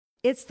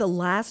It's the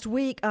last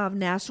week of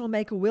National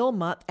Make-A-Will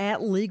Month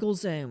at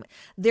LegalZoom.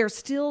 There's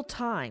still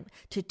time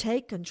to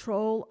take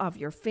control of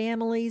your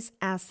family's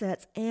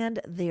assets and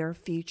their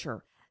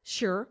future.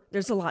 Sure,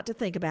 there's a lot to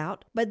think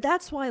about, but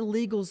that's why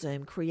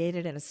LegalZoom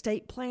created an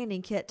estate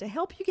planning kit to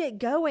help you get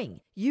going.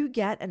 You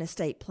get an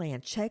estate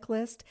plan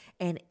checklist,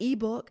 an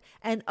ebook,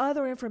 and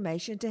other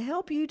information to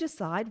help you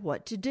decide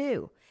what to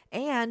do.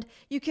 And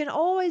you can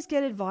always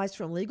get advice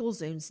from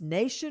LegalZoom's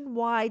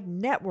nationwide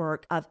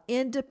network of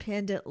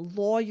independent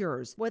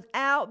lawyers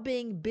without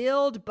being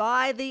billed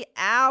by the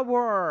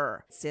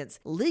hour. Since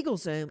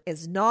LegalZoom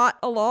is not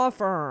a law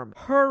firm,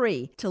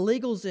 hurry to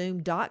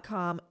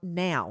LegalZoom.com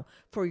now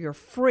for your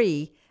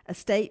free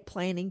estate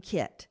planning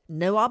kit.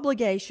 No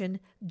obligation,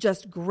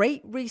 just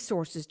great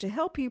resources to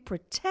help you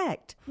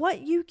protect what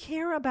you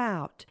care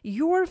about,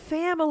 your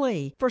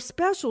family. For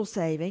special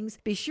savings,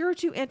 be sure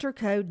to enter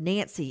code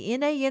Nancy,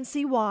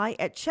 Nancy,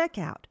 at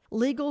checkout.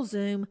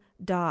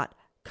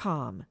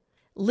 LegalZoom.com.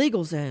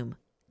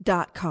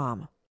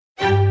 LegalZoom.com.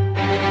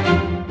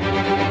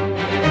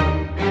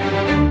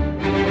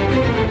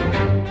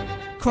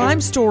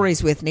 Crime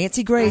Stories with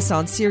Nancy Grace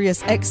on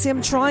Sirius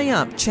XM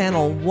Triumph,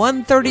 Channel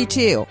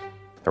 132.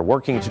 They're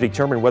working to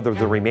determine whether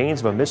the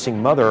remains of a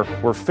missing mother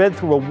were fed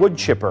through a wood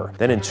chipper,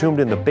 then entombed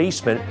in the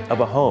basement of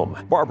a home.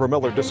 Barbara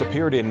Miller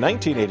disappeared in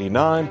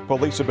 1989.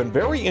 Police have been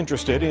very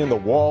interested in the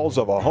walls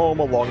of a home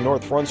along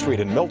North Front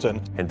Street in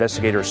Milton.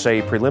 Investigators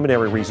say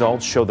preliminary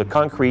results show the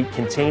concrete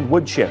contained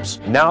wood chips.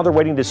 Now they're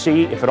waiting to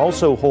see if it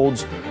also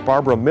holds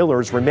Barbara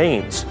Miller's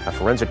remains. A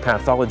forensic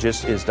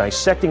pathologist is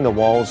dissecting the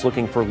walls,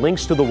 looking for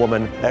links to the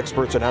woman.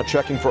 Experts are now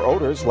checking for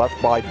odors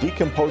left by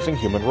decomposing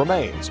human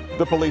remains.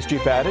 The police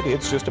chief added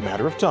it's just a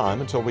matter of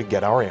time until we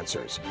get our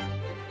answers.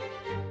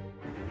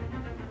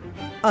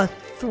 A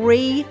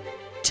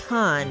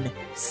 3-ton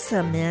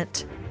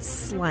cement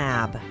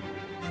slab.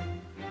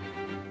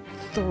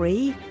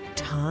 3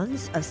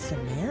 tons of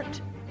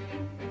cement?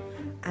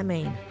 I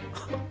mean,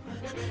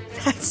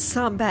 that's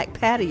some back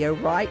patio,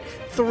 right?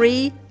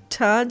 3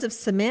 tons of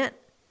cement?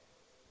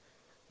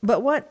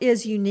 But what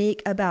is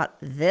unique about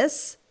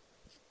this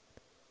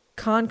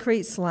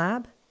concrete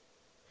slab?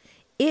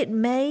 It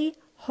may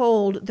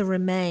hold the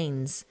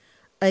remains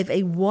of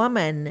a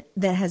woman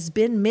that has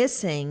been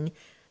missing,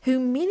 who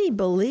many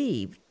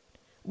believe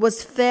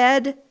was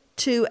fed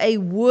to a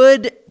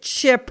wood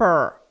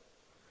chipper.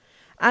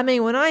 I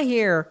mean, when I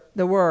hear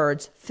the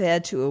words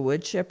fed to a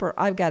wood chipper,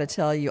 I've got to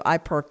tell you, I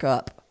perk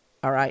up,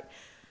 all right?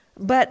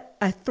 But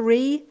a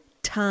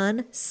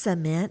 3-ton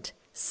cement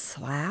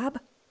slab?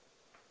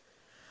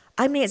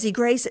 I'm Nancy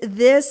Grace.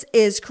 This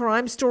is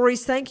Crime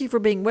Stories. Thank you for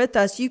being with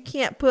us. You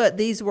can't put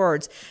these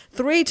words,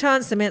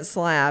 3-ton cement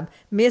slab,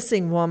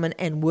 missing woman,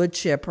 and wood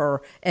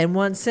chipper in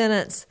one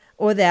sentence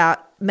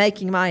without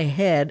making my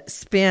head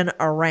spin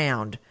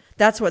around.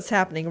 That's what's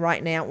happening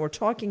right now. We're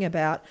talking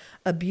about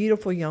a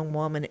beautiful young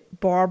woman,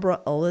 Barbara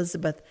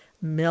Elizabeth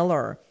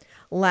Miller,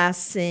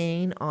 last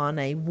seen on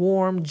a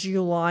warm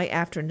July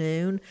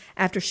afternoon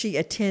after she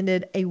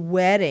attended a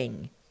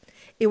wedding.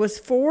 It was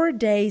 4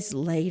 days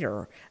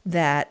later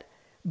that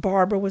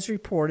Barbara was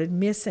reported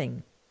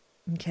missing.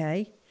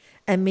 Okay?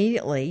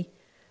 Immediately,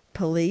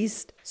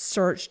 police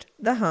searched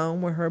the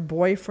home where her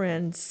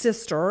boyfriend's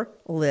sister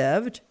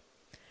lived.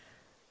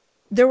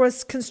 There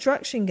was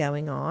construction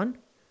going on,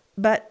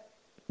 but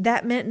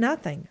that meant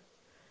nothing.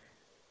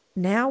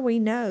 Now we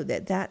know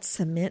that that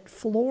cement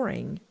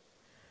flooring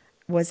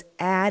was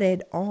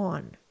added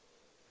on,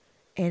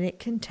 and it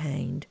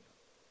contained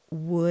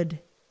wood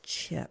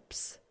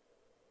chips.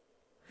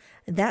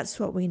 That's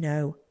what we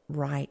know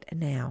right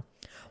now.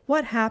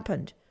 What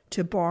happened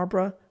to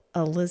Barbara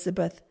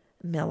Elizabeth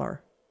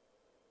Miller?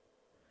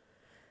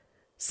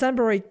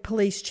 Sunbury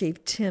Police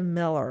Chief Tim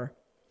Miller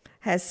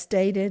has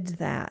stated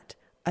that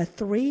a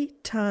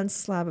 3-ton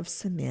slab of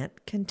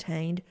cement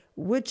contained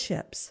wood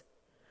chips.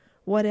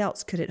 What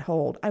else could it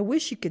hold? I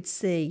wish you could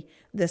see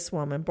this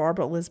woman,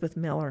 Barbara Elizabeth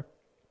Miller.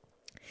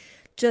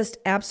 Just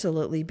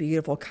absolutely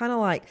beautiful, kind of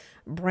like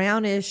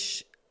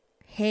brownish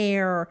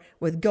hair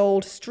with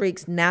gold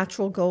streaks,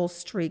 natural gold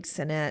streaks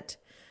in it.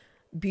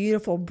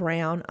 Beautiful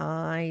brown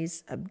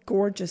eyes, a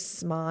gorgeous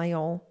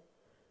smile.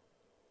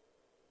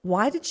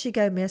 Why did she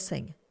go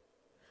missing?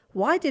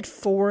 Why did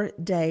 4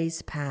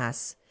 days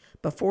pass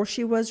before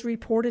she was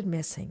reported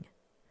missing?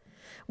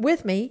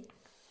 With me,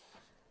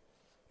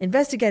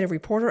 investigative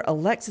reporter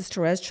Alexis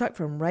Tereszczuk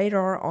from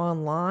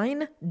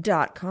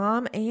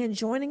RadarOnline.com, and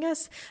joining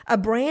us, a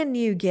brand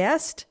new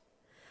guest,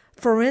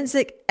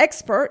 forensic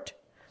expert,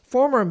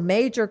 former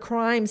major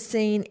crime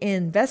scene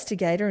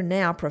investigator,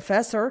 now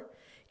professor,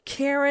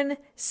 Karen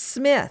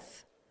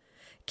Smith.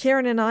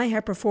 Karen and I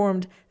have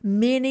performed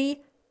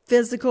many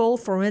physical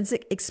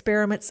forensic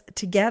experiments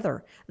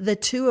together, the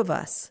two of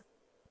us,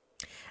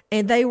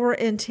 and they were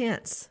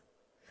intense.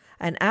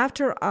 And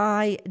after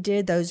I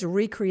did those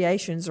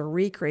recreations or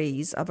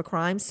recrees of a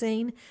crime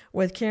scene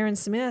with Karen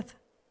Smith,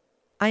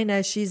 I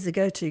know she's the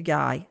go-to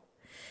guy.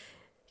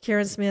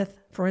 Karen Smith,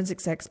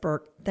 forensics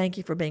expert. Thank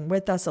you for being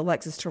with us.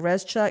 Alexis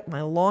Tereszcuk,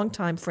 my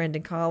longtime friend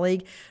and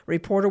colleague,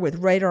 reporter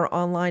with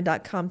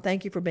RadarOnline.com.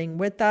 Thank you for being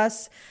with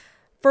us.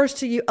 First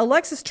to you,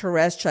 Alexis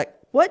Tereszcuk,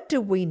 what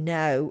do we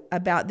know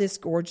about this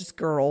gorgeous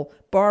girl,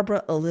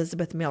 Barbara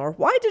Elizabeth Miller?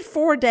 Why did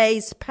 4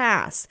 days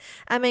pass?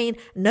 I mean,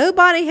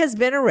 nobody has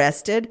been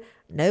arrested.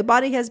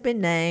 Nobody has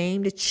been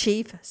named a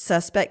chief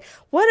suspect.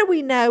 What do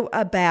we know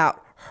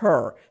about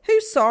her?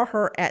 Who saw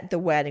her at the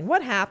wedding?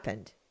 What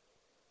happened?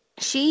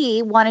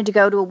 She wanted to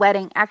go to a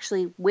wedding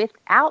actually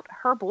without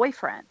her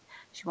boyfriend.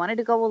 She wanted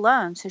to go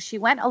alone. So she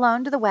went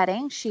alone to the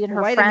wedding. She and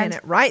her friends. Wait a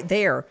minute. Right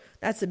there.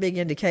 That's a big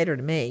indicator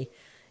to me.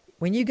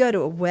 When you go to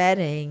a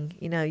wedding,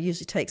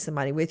 usually take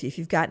somebody with you if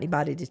you've got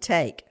anybody to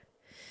take.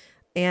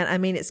 And I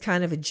mean, it's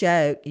kind of a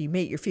joke. You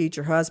meet your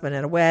future husband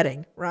at a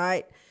wedding,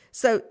 right?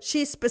 So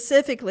she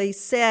specifically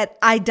said,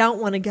 I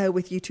don't want to go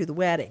with you to the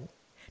wedding.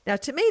 Now,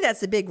 to me,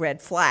 that's a big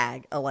red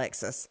flag,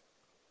 Alexis.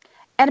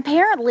 And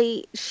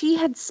apparently she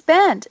had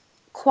spent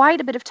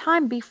quite a bit of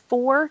time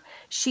before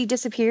she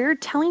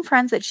disappeared telling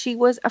friends that she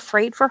was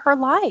afraid for her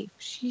life.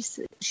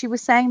 She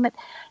was saying that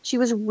she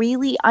was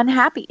really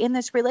unhappy in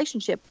this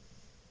relationship.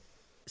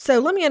 So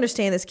let me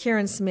understand this.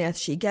 Karen Smith,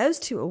 she goes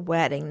to a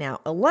wedding. Now,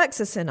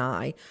 Alexis and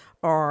I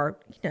are,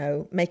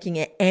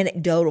 making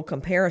anecdotal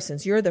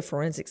comparisons. You're the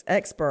forensics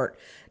expert.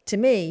 To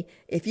me,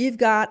 if you've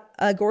got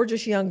a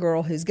gorgeous young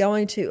girl who's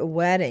going to a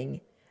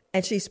wedding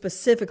and she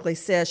specifically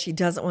says she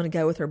doesn't want to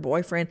go with her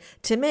boyfriend,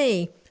 to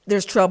me,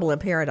 there's trouble in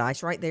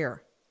paradise right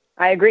there.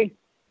 I agree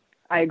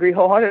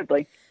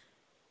wholeheartedly.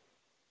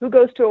 Who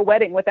goes to a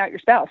wedding without your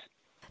spouse?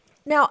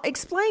 Now,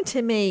 explain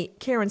to me,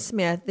 Karen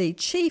Smith, the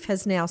chief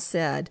has now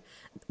said,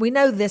 we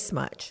know this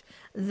much,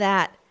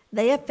 that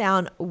they have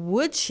found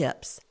wood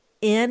chips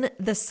in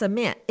the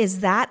cement. Is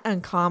that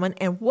uncommon?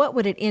 And what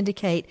would it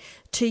indicate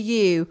to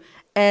you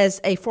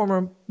as a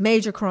former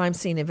major crime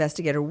scene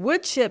investigator?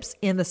 Wood chips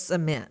in the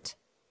cement.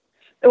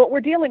 Well,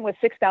 we're dealing with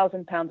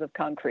 6,000 pounds of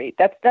concrete.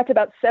 That's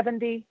about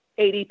 70,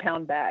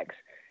 80-pound bags.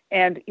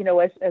 And,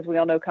 as we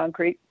all know,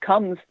 concrete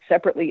comes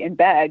separately in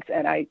bags,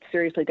 and I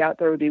seriously doubt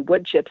there would be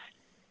wood chips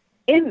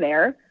in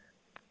there.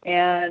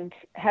 And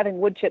having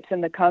wood chips in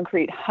the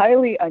concrete,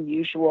 highly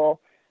unusual,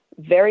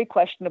 very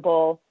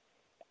questionable.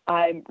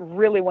 I'm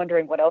really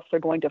wondering what else they're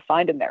going to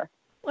find in there.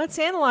 Let's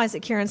analyze it,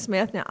 Karen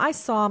Smith. Now, I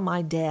saw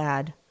my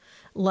dad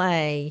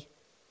lay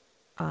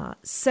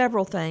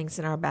several things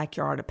in our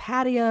backyard: a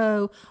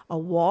patio, a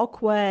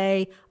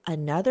walkway,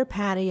 another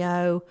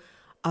patio,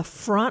 a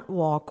front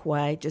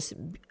walkway. Just,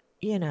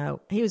 he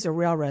was a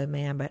railroad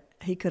man, but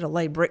he could have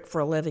laid brick for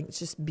a living. It's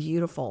just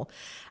beautiful.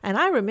 And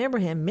I remember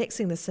him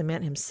mixing the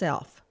cement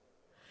himself.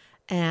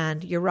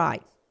 And you're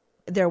right.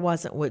 There were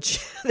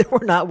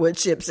not wood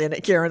chips in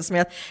it, Karen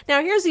Smith.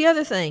 Now, here's the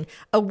other thing.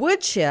 A wood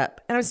chip,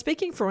 and I'm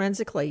speaking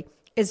forensically,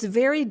 is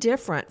very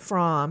different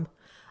from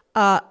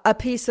a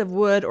piece of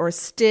wood or a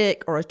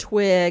stick or a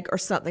twig or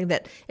something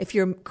that if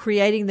you're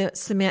creating the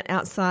cement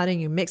outside and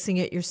you're mixing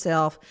it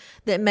yourself,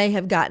 that may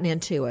have gotten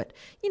into it.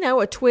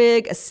 A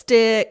twig, a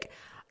stick,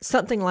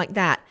 something like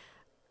that.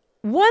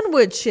 One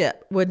wood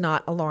chip would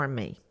not alarm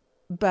me,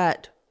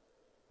 but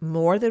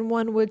more than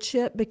one wood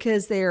chip,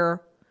 because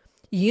they're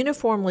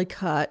uniformly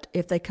cut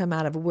if they come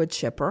out of a wood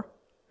chipper.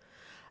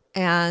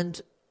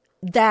 And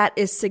that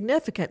is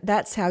significant.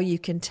 That's how you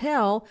can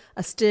tell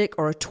a stick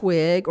or a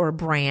twig or a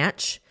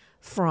branch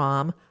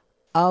from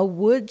a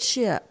wood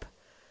chip.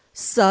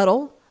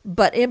 Subtle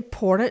but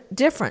important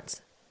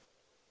difference.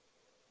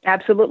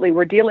 Absolutely.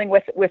 We're dealing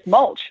with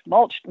mulched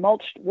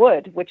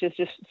wood, which is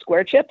just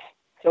square chips.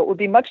 So it would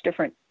be much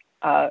different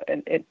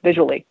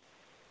visually.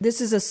 This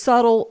is a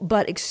subtle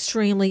but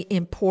extremely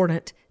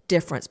important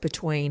difference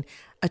between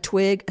a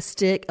twig, a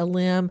stick, a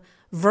limb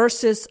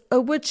versus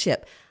a wood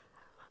chip.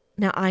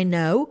 Now, I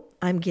know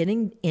I'm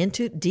getting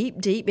into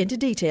deep into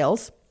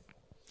details.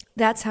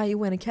 That's how you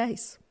win a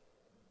case.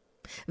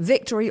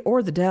 Victory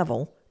or the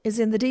devil is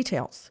in the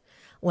details.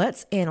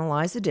 Let's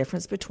analyze the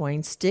difference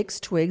between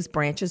sticks, twigs,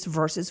 branches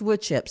versus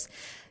wood chips.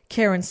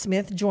 Karen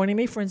Smith joining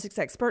me, forensics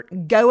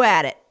expert. Go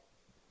at it.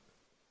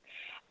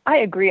 I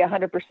agree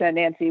 100%,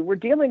 Nancy. We're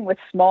dealing with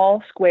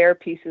small, square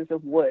pieces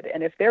of wood,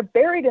 and if they're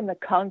buried in the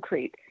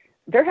concrete,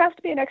 there has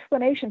to be an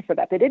explanation for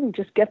that. They didn't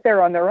just get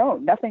there on their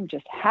own. Nothing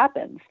just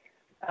happens.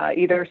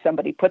 Either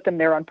somebody put them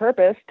there on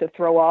purpose to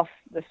throw off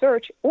the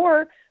search,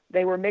 or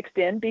they were mixed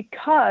in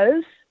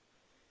because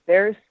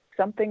there's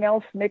something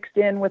else mixed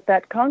in with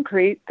that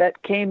concrete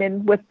that came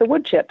in with the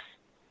wood chips.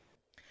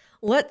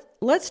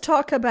 Let's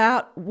talk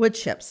about wood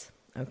chips,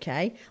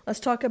 okay?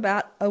 Let's talk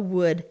about a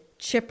wood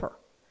chipper.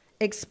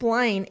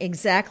 Explain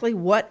exactly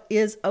what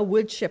is a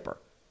wood chipper.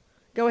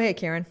 Go ahead,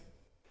 Karen.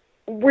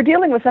 We're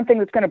dealing with something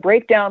that's going to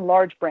break down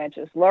large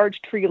branches,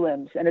 large tree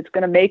limbs, and it's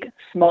going to make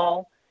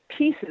small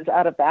pieces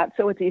out of that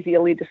so it's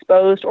easily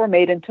disposed or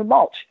made into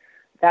mulch.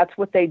 That's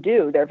what they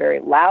do. They're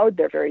very loud,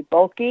 they're very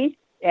bulky,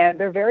 and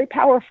they're very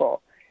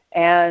powerful.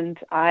 And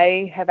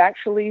I have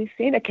actually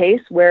seen a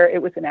case where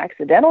it was an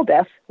accidental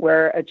death,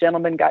 where a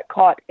gentleman got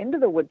caught into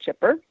the wood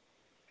chipper,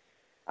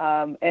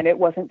 and it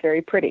wasn't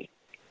very pretty.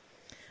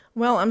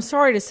 Well, I'm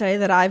sorry to say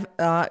that I've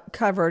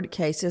covered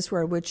cases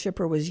where a wood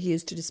chipper was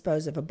used to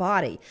dispose of a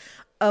body.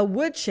 A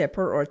wood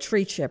chipper or a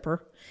tree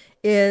chipper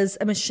is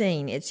a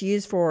machine. It's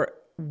used for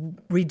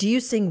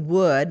reducing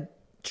wood,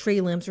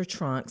 tree limbs or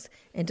trunks,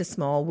 into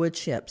small wood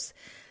chips.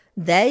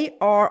 They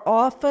are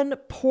often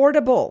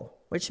portable,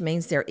 which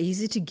means they're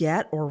easy to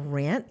get or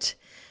rent.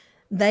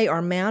 They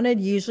are mounted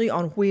usually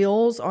on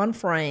wheels on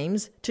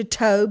frames to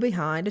tow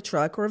behind a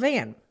truck or a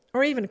van,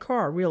 or even a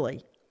car,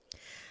 really.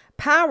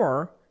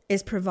 Power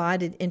is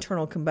provided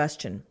internal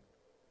combustion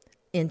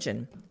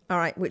engine, all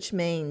right, which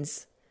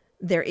means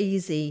they're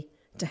easy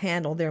to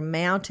handle. They're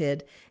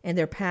mounted and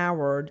they're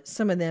powered,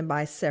 some of them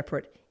by a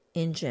separate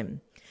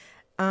engine.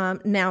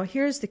 Now,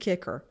 here's the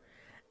kicker.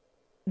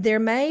 They're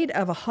made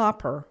of a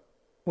hopper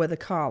with a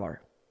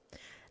collar.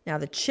 Now,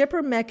 the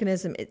chipper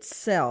mechanism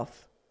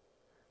itself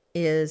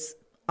is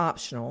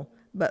optional,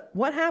 but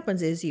what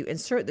happens is you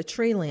insert the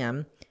tree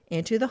limb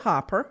into the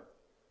hopper,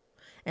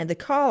 and the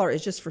collar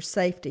is just for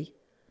safety.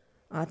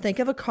 Think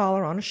of a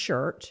collar on a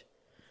shirt.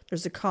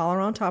 There's a collar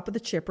on top of the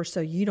chipper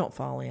so you don't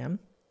fall in.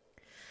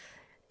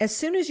 As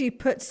soon as you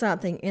put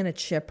something in a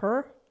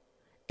chipper,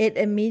 it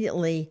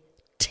immediately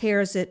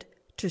tears it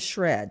to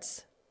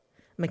shreds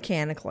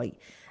mechanically.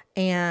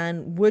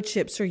 And wood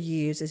chips are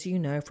used, as you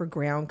know, for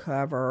ground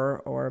cover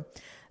or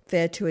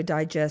fed to a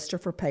digester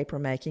for paper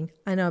making.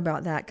 I know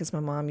about that because my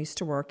mom used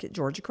to work at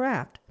Georgia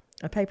Craft,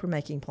 a paper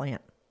making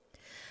plant.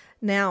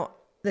 Now,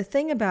 the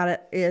thing about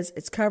it is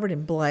it's covered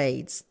in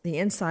blades. The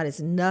inside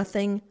is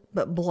nothing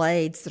but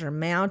blades that are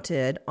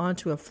mounted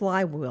onto a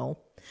flywheel.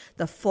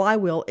 The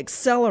flywheel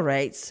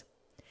accelerates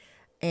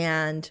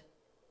and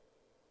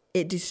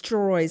it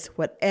destroys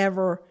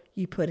whatever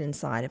you put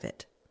inside of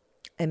it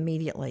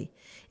immediately.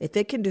 If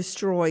it can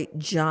destroy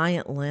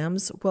giant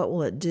limbs, what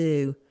will it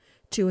do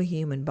to a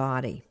human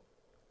body?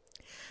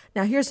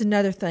 Now, here's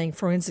another thing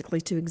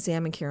forensically to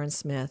examine Karen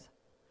Smith.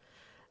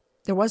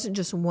 There wasn't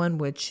just one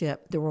wood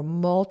chip. There were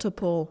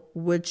multiple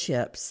wood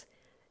chips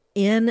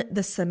in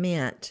the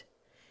cement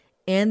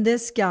in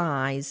this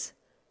guy's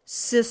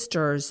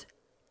sister's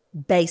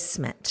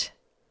basement.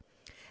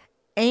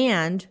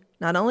 And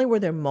not only were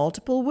there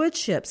multiple wood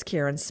chips,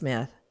 Karen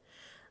Smith,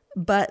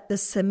 but the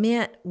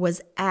cement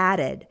was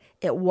added.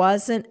 It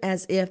wasn't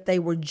as if they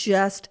were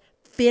just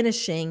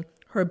finishing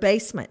her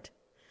basement.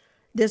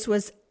 This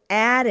was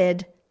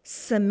added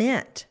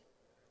cement.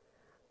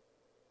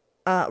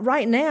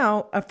 Right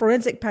now, a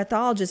forensic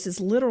pathologist is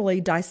literally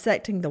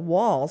dissecting the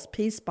walls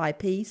piece by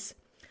piece,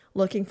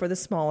 looking for the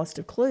smallest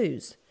of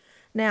clues.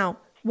 Now,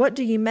 what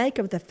do you make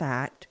of the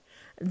fact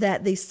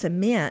that the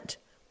cement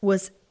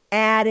was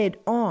added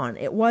on?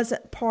 It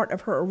wasn't part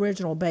of her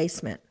original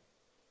basement.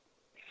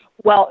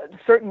 Well,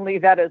 certainly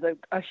that is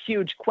a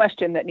huge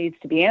question that needs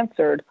to be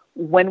answered.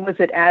 When was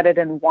it added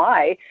and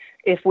why?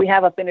 If we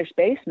have a finished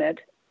basement,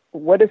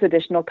 what is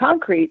additional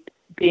concrete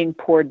being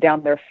poured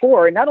down there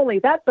for? Not only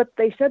that, but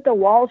they said the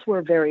walls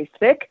were very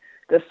thick,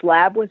 the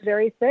slab was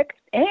very thick,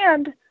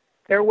 and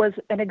there was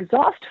an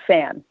exhaust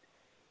fan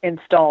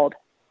installed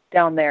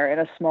down there in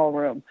a small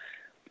room.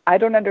 I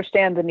don't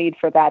understand the need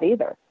for that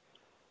either.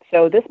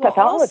 So this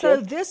pathologist...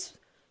 Also,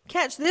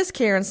 catch this,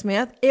 Karen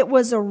Smith, it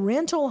was a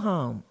rental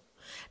home.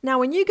 Now,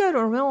 when you go to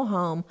a rental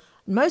home,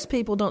 most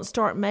people don't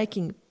start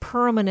making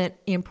permanent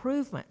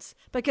improvements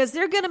because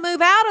they're going to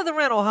move out of the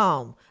rental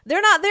home.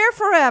 They're not there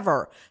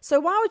forever. So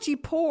why would you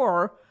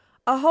pour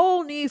a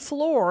whole new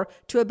floor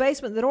to a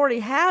basement that already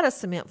had a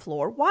cement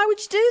floor? Why would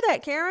you do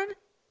that, Karen?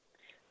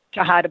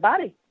 To hide a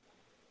body.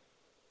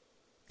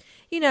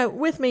 You know,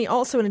 with me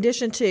also, in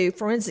addition to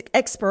forensic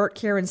expert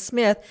Karen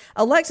Smith,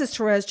 Alexis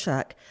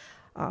Tereszcuk,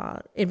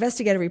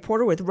 investigative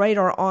reporter with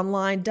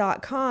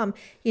RadarOnline.com.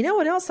 You know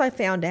what else I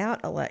found out,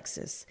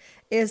 Alexis,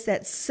 is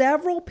that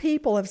several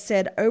people have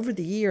said over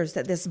the years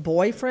that this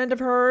boyfriend of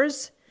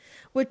hers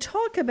would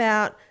talk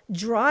about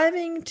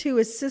driving to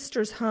his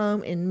sister's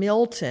home in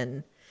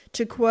Milton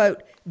to,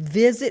 quote,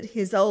 visit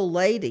his old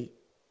lady.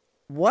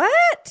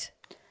 What?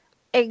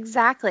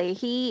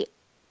 Exactly.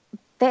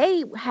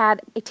 They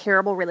had a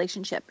terrible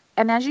relationship.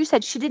 And as you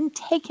said, she didn't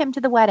take him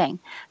to the wedding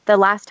the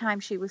last time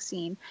she was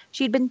seen.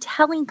 She'd been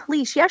telling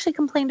police. She actually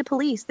complained to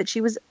police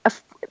that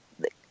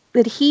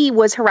that he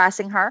was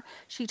harassing her.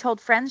 She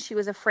told friends she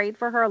was afraid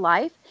for her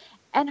life.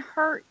 And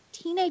her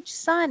teenage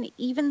son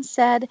even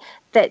said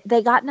that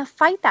they got in a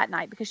fight that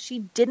night because she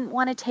didn't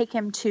want to take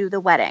him to the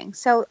wedding.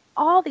 So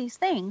all these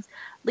things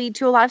lead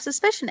to a lot of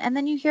suspicion. And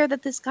then you hear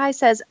that this guy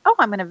says, oh,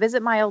 I'm going to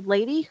visit my old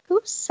lady. Who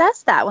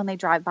says that when they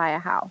drive by a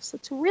house?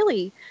 It's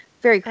really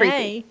very creepy.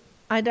 Hey,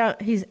 I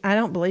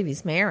don't believe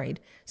he's married.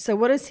 So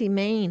what does he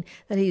mean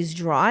that he's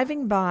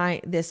driving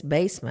by this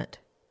basement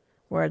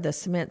where the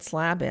cement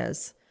slab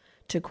is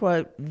to,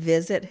 quote,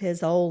 visit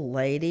his old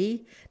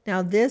lady?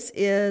 Now, this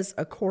is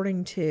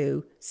according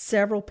to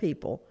several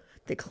people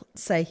that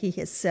say he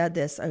has said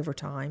this over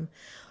time.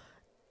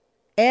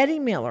 Eddie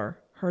Miller,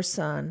 her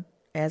son,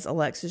 as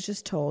Alexis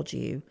just told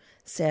you,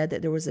 said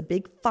that there was a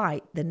big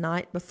fight the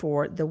night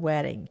before the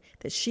wedding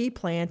that she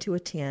planned to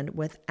attend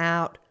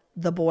without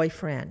the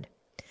boyfriend.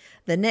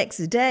 The next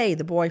day,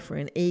 the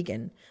boyfriend,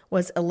 Egan,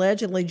 was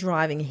allegedly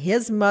driving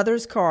his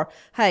mother's car.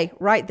 Hey,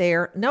 right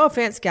there, no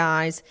offense,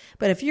 guys,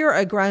 but if you're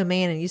a grown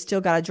man and you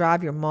still got to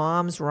drive your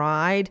mom's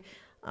ride,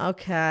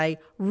 okay,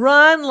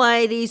 run,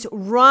 ladies,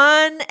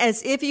 run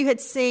as if you had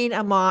seen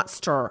a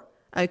monster.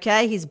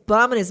 Okay, he's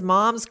bumming his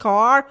mom's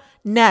car.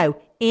 No,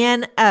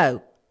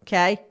 N-O.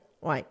 Okay,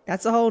 wait,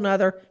 that's a whole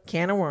nother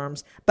can of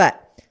worms.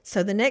 But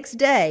so the next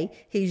day,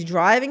 he's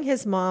driving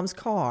his mom's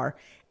car,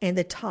 and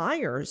the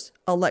tires,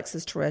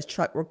 Alexis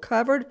Tereszcuk, were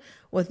covered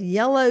with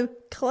yellow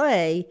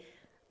clay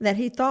that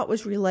he thought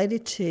was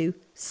related to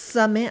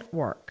cement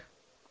work.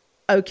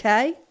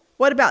 Okay,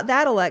 what about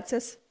that,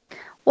 Alexis?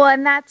 Well,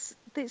 and that's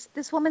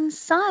this woman's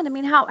son. I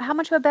mean, how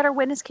much of a better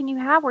witness can you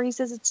have where he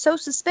says it's so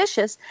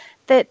suspicious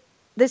that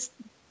this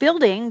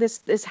building,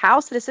 this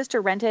house that his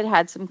sister rented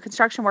had some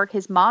construction work,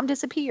 his mom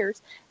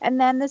disappears, and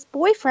then this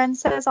boyfriend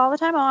says all the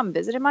time, oh, I'm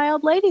visiting my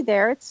old lady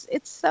there. It's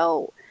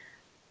so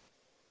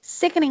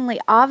sickeningly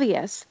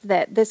obvious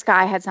that this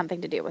guy had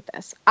something to do with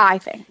this, I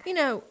think. You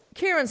know,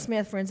 Karen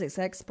Smith, forensics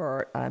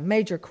expert,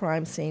 major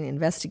crime scene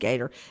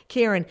investigator.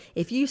 Karen,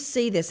 if you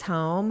see this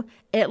home,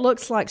 it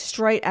looks like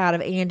straight out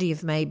of Andy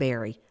of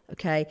Mayberry.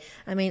 Okay,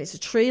 I mean, it's a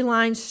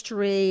tree-lined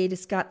street.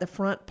 It's got the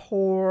front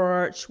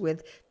porch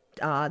with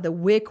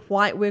the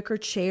white wicker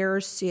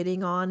chairs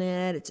sitting on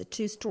it. It's a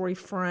 2-story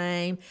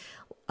frame,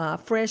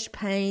 fresh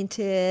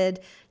painted,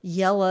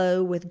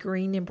 yellow with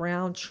green and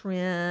brown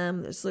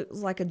trim. This looks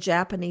like a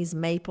Japanese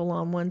maple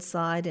on one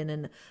side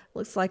and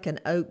looks like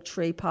an oak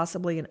tree,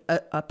 possibly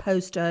a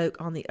post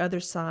oak on the other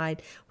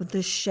side with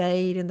the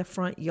shade in the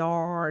front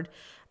yard.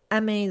 I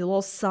mean, the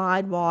little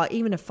sidewalk,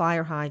 even a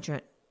fire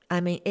hydrant. I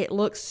mean, it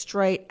looks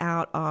straight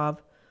out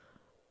of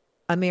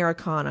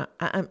Americana.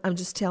 I'm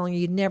just telling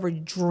you, you'd never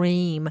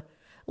dream,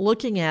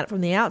 looking at it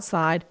from the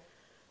outside,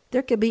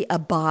 there could be a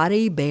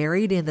body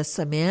buried in the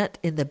cement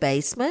in the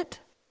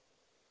basement.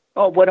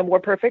 Oh, what a more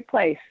perfect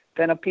place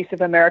than a piece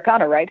of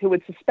Americana, right? Who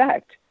would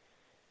suspect?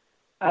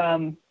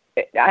 I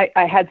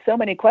had so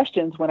many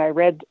questions when I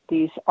read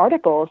these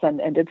articles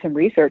and did some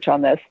research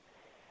on this,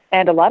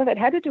 and a lot of it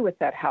had to do with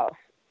that house.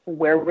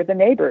 Where were the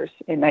neighbors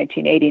in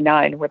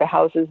 1989? Were the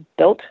houses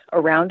built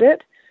around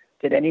it?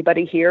 Did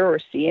anybody hear or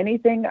see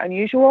anything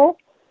unusual?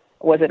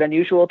 Was it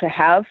unusual to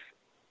have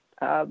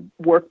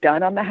work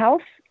done on the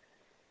house?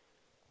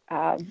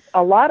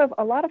 A lot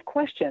of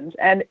questions.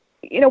 And,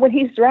 you know, when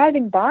he's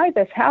driving by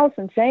this house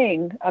and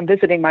saying, I'm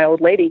visiting my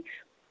old lady,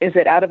 is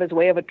it out of his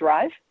way of a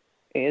drive?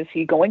 Is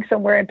he going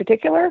somewhere in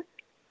particular?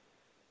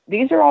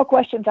 These are all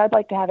questions I'd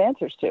like to have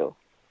answers to.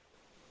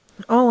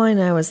 All I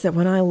know is that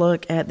when I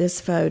look at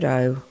this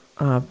photo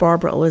of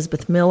Barbara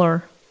Elizabeth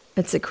Miller,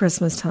 it's at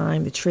Christmas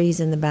time, the trees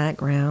in the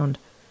background,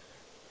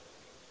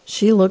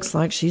 she looks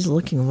like she's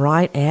looking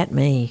right at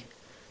me,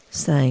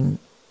 saying,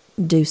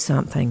 do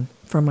something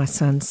for my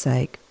son's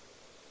sake.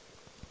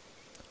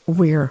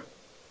 We're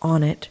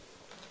on it.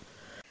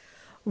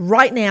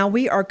 Right now,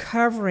 we are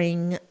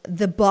covering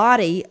the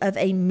body of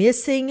a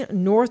missing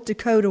North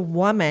Dakota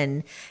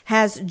woman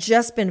has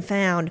just been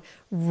found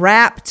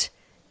wrapped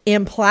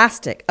in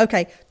plastic.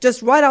 Okay,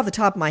 just right off the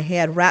top of my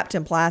head, wrapped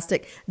in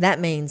plastic, that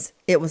means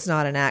it was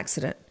not an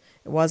accident.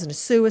 It wasn't a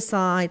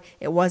suicide.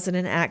 It wasn't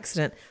an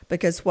accident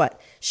because what?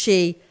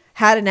 She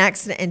had an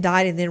accident and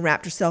died and then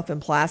wrapped herself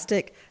in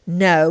plastic?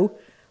 No.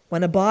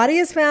 When a body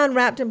is found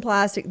wrapped in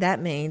plastic,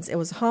 that means it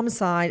was a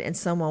homicide and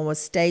someone was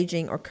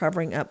staging or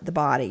covering up the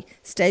body,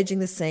 staging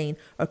the scene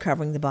or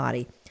covering the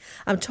body.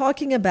 I'm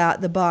talking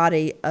about the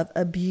body of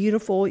a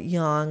beautiful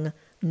young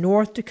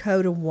North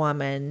Dakota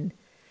woman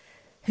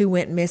who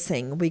went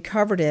missing. We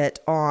covered it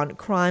on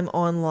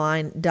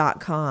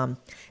crimeonline.com.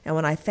 And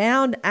when I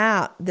found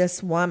out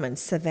this woman,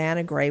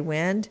 Savannah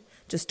Graywind,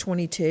 just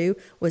 22,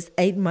 was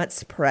 8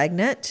 months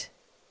pregnant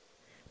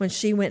when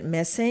she went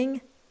missing,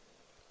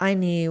 I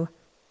knew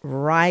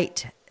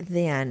right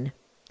then,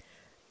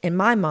 in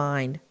my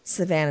mind,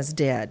 Savannah's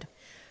dead.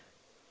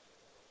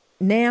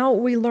 Now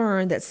we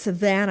learn that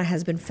Savannah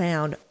has been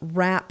found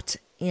wrapped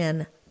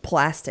in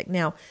plastic.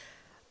 Now,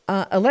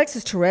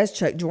 Alexis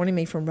Tereszcuk joining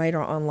me from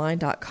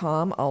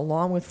RadarOnline.com,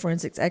 along with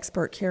forensics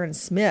expert Karen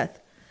Smith.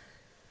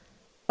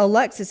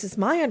 Alexis, it's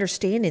my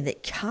understanding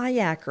that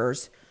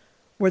kayakers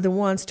were the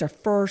ones to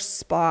first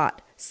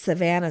spot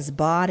Savannah's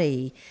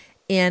body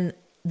in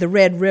the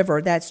Red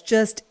River. That's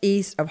just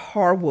east of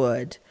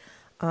Harwood.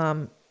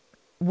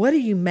 What do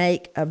you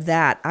make of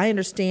that? I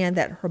understand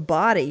that her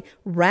body,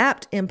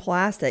 wrapped in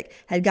plastic,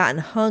 had gotten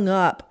hung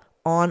up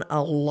on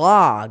a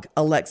log,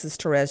 Alexis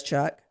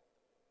Tereszcuk.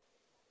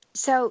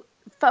 So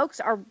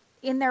folks are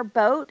in their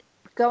boat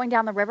going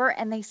down the river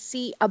and they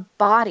see a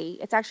body.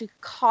 It's actually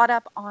caught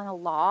up on a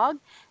log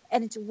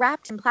and it's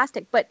wrapped in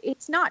plastic, but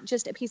it's not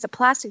just a piece of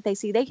plastic they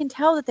see. They can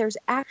tell that there's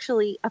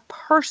actually a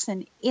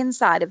person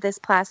inside of this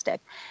plastic.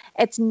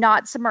 It's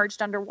not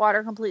submerged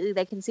underwater completely.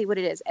 They can see what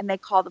it is and they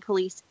call the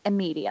police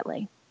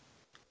immediately.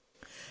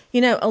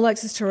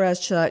 Alexis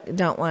Tereszcuk,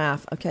 don't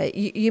laugh, okay?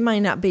 You may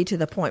not be to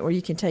the point where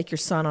you can take your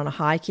son on a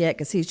hike yet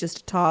because he's just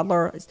a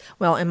toddler.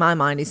 Well, in my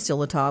mind, he's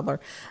still a toddler.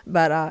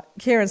 But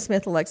Karen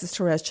Smith, Alexis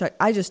Tereszcuk,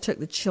 I just took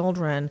the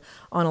children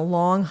on a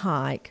long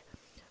hike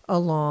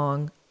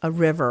along a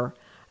river.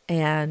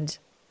 And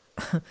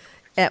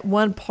at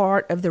one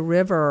part of the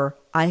river,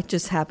 I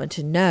just happened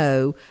to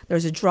know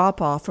there's a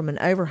drop-off from an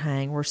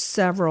overhang where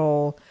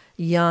several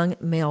young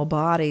male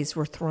bodies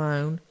were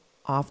thrown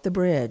off the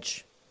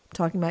bridge.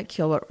 Talking about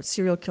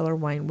serial killer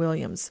Wayne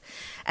Williams.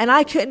 And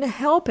I couldn't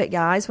help it,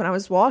 guys. When I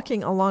was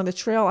walking along the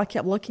trail, I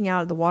kept looking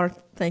out at the water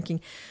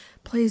thinking,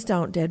 please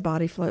don't dead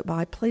body float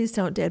by. Please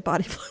don't dead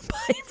body float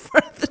by in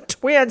front of the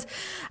twins.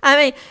 I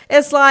mean,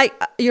 it's like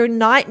your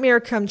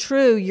nightmare come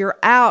true. You're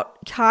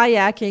out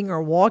kayaking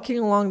or walking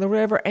along the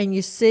river and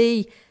you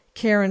see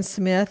Karen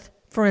Smith,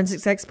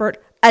 forensics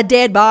expert, a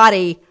dead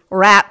body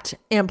wrapped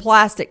in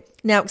plastic.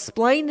 Now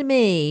explain to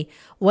me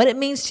what it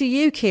means to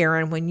you,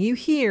 Karen, when you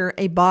hear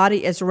a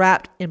body is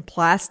wrapped in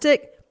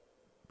plastic,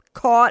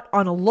 caught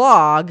on a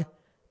log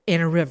in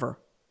a river.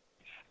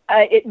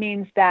 It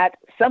means that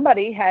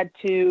somebody had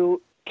to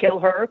kill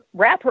her,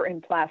 wrap her in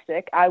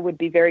plastic. I would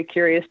be very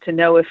curious to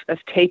know if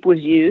tape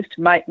was used.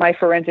 My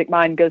forensic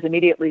mind goes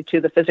immediately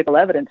to the physical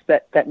evidence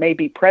that may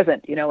be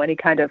present, any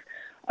kind of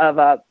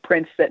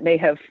prints that may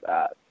have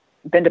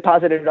been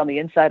deposited on the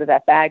inside of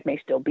that bag may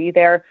still be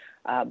there.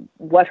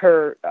 What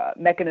her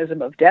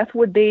mechanism of death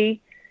would be.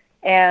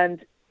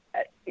 And,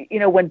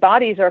 when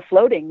bodies are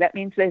floating, that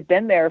means they've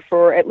been there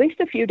for at least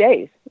a few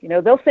days.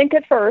 They'll sink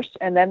at first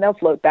and then they'll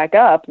float back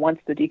up once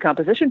the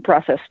decomposition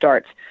process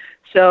starts.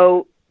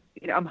 So,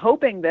 I'm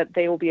hoping that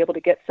they will be able to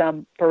get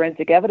some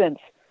forensic evidence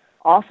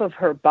off of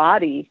her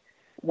body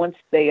once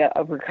they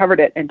have recovered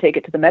it and take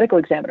it to the medical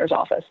examiner's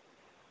office.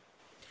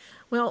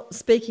 Well,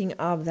 speaking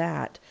of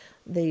that,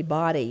 the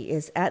body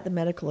is at the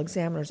medical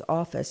examiner's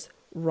office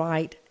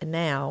right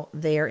now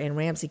there in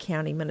Ramsey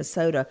County,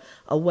 Minnesota,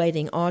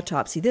 awaiting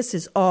autopsy. This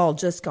has all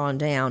just gone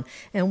down.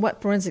 And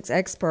what forensics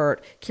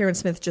expert Karen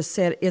Smith just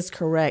said is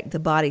correct. The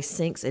body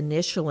sinks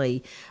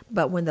initially,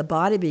 but when the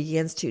body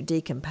begins to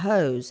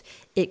decompose,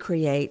 it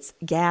creates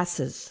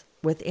gases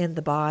within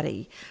the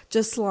body.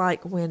 Just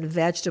like when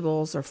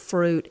vegetables or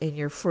fruit in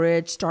your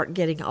fridge start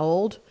getting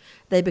old,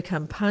 they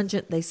become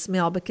pungent, they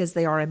smell because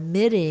they are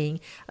emitting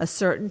a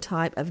certain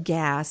type of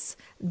gas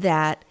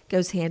that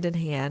goes hand in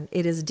hand.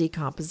 It is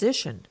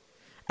decomposition.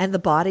 And the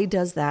body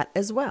does that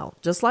as well,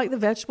 just like the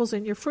vegetables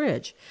in your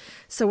fridge.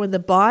 So when the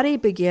body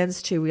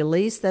begins to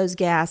release those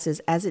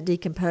gases as it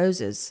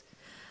decomposes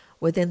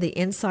within the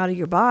inside of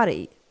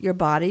your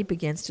body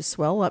begins to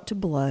swell up to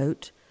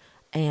bloat,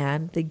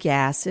 and the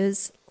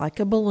gases, like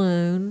a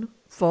balloon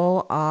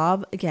full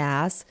of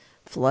gas,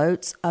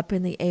 floats up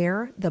in the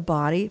air. The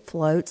body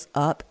floats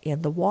up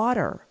in the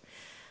water.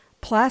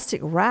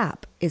 Plastic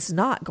wrap is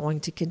not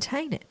going to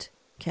contain it,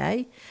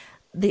 okay?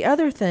 The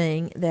other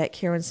thing that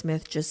Karen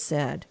Smith just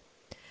said,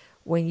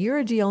 when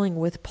you're dealing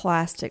with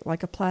plastic,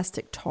 like a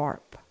plastic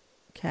tarp,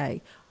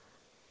 okay,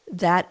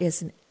 that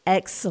is an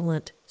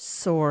excellent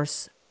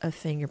source of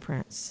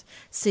fingerprints.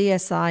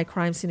 CSI,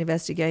 Crime Scene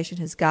Investigation,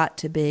 has got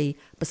to be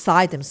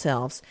beside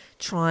themselves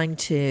trying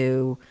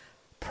to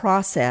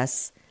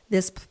process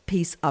this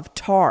piece of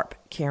tarp,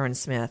 Karen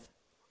Smith.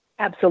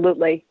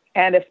 Absolutely.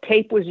 And if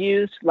tape was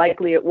used,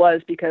 likely it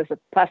was, because a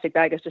plastic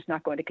bag is just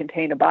not going to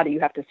contain a body. You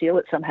have to seal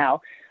it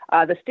somehow.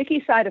 The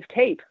sticky side of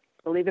tape,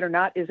 believe it or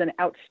not, is an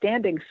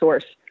outstanding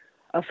source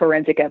of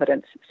forensic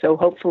evidence. So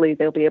hopefully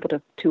they'll be able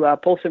to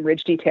pull some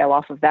ridge detail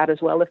off of that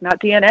as well, if not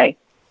DNA.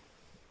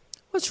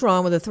 What's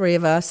wrong with the three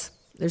of us?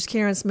 There's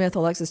Karen Smith,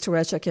 Alexis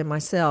Tereszcuk, and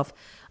myself.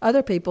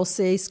 Other people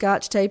see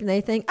Scotch tape and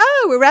they think,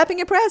 oh, we're wrapping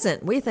a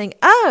present. We think,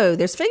 oh,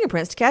 there's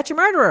fingerprints to catch a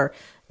murderer.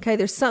 Okay,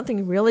 there's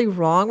something really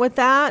wrong with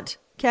that.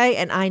 Okay,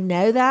 and I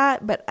know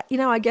that, but,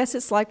 I guess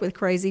it's like with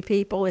crazy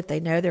people. If they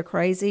know they're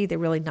crazy, they're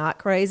really not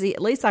crazy.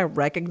 At least I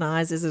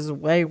recognize this is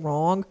way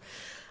wrong.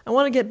 I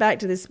want to get back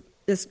to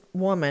this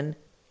woman.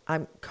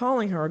 I'm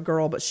calling her a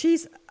girl, but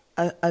she's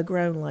a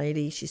grown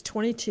lady. She's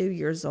 22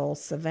 years old,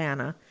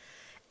 Savannah,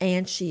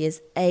 and she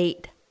is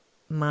 8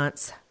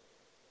 months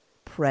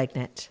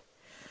pregnant.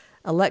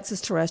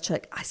 Alexis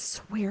Tereszcuk, I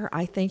swear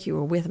I think you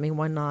were with me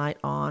one night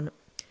on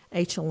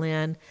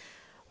HLN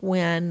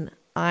when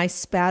I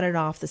spouted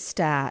off the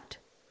stat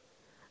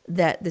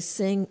that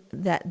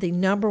the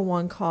number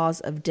one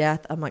cause of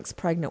death amongst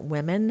pregnant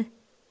women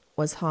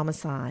was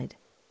homicide.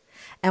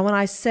 And when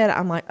I said it,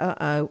 I'm like,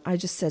 I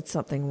just said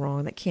something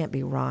wrong. That can't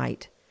be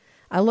right.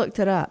 I looked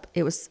it up.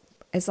 It was,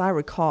 as I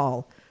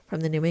recall, from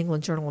the New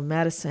England Journal of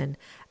Medicine,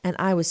 and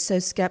I was so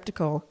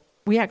skeptical.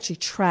 We actually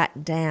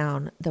tracked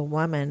down the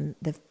woman,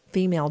 the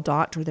female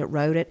doctor that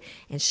wrote it,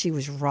 and she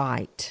was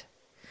right.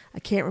 I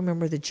can't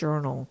remember the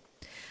journal,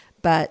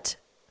 but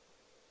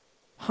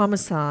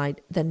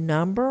homicide, the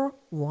number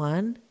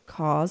one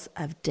cause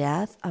of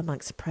death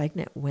amongst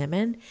pregnant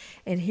women.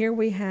 And here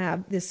we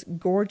have this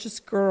gorgeous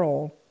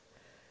girl,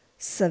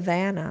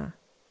 Savannah.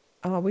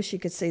 Oh, I wish you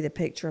could see the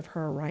picture of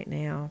her right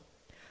now.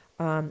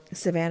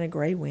 Savannah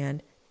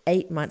Graywind,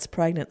 8 months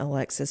pregnant,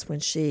 Alexis, when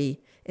she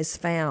is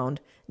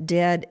found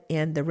dead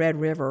in the Red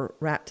River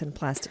wrapped in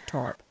plastic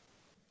tarp.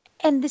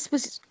 And this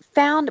was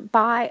found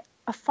by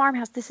a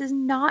farmhouse. This is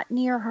not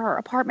near her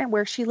apartment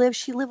where she lives.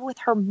 She lived with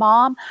her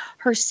mom,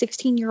 her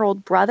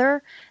 16-year-old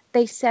brother.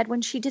 They said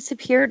when she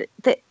disappeared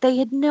that they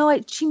had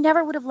she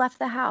never would have left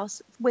the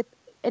house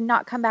and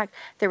not come back.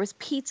 There was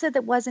pizza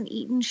that wasn't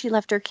eaten. She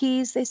left her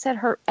keys. They said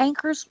her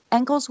ankles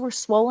were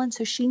swollen,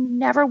 so she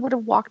never would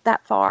have walked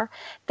that far.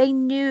 They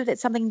knew that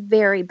something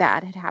very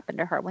bad had happened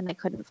to her when they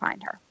couldn't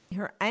find her.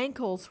 Her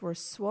ankles were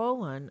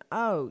swollen.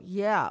 Oh,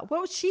 yeah.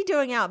 What was she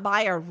doing out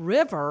by a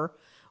river,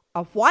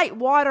 a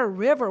whitewater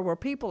river where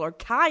people are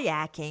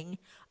kayaking?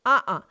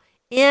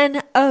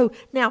 N-O.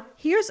 Now,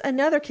 here's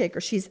another kicker.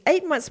 She's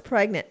 8 months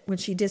pregnant when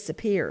she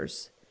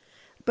disappears.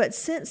 But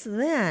since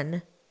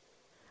then,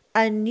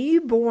 a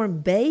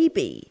newborn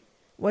baby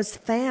was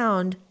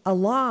found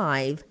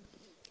alive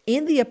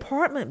in the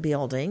apartment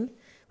building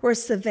where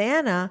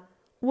Savannah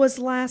was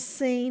last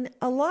seen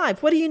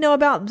alive. What do you know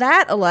about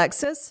that,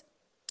 Alexis?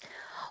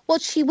 Well,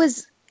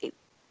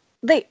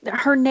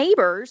 her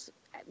neighbors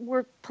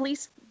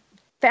police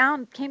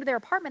came to their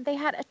apartment. They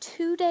had a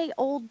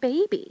 2-day-old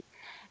baby.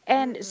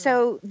 And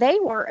so they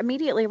were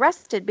immediately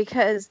arrested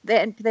because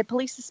the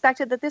police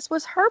suspected that this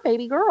was her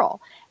baby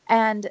girl.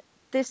 And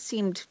this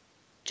seemed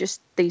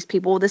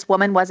this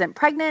woman wasn't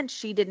pregnant.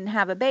 She didn't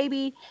have a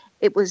baby.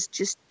 It was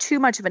just too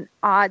much of an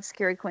odd,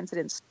 scary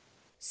coincidence.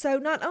 So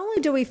not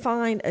only do we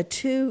find a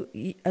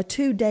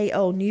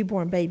 2-day-old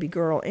newborn baby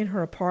girl in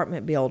her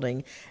apartment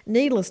building,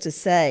 needless to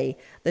say,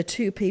 the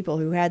two people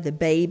who had the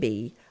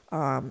baby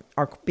are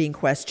being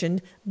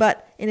questioned.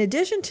 But in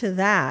addition to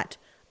that,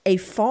 a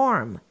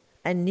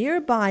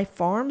nearby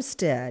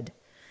farmstead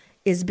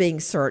is being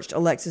searched,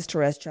 Alexis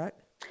Tereszcuk.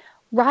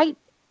 Right,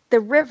 the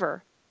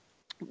river.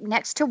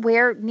 Next to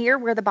near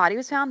where the body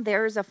was found,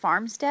 there's a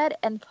farmstead,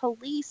 and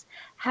police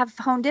have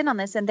honed in on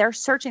this, and they're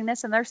searching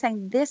this, and they're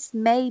saying this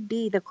may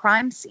be the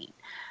crime scene.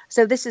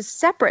 So this is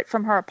separate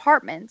from her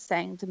apartment,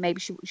 saying that maybe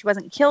she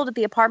wasn't killed at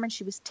the apartment,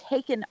 she was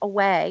taken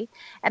away.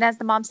 And as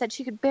the mom said,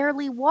 she could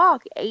barely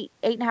walk, eight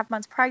and a half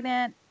months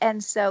pregnant.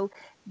 And so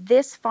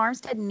this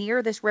farmstead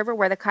near this river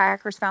where the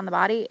kayakers found the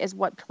body is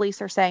what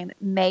police are saying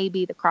may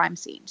be the crime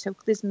scene. So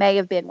this may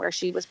have been where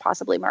she was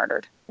possibly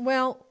murdered.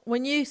 Well,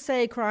 when you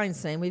say crime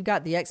scene, we've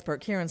got the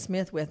expert Karen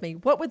Smith with me.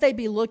 What would they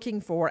be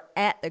looking for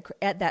at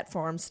that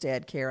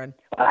farmstead, Karen?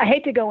 I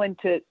hate to go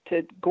into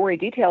gory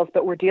details,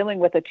 but we're dealing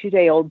with a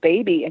 2-day-old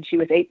baby, and she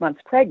was 8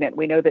 months pregnant.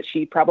 We know that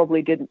she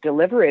probably didn't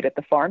deliver it at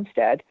the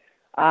farmstead.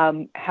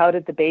 How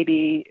did the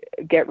baby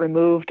get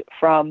removed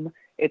from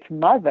its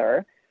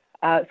mother?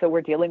 So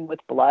we're dealing with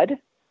blood.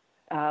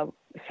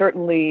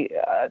 Certainly,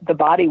 the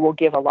body will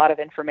give a lot of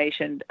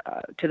information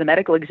to the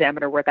medical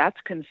examiner where that's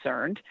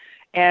concerned.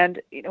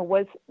 And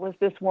was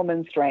this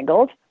woman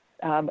strangled?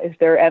 Is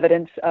there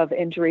evidence of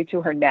injury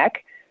to her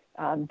neck?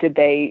 Did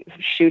they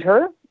shoot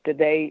her? Did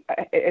they?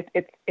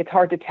 It's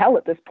hard to tell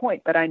at this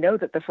point, but I know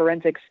that the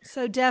forensics.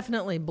 So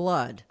definitely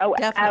blood. Oh,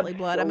 definitely absolutely.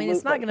 blood. I mean,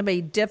 it's not going to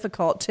be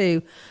difficult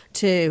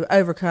to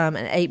overcome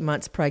an 8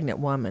 months pregnant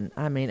woman.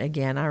 I mean,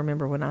 again, I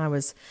remember when I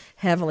was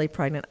heavily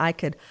pregnant,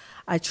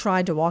 I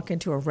tried to walk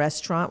into a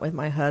restaurant with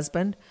my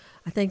husband.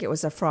 I think it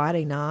was a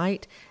Friday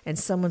night, and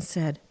someone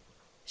said,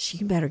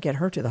 "She better get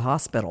her to the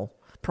hospital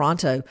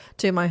pronto."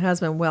 To my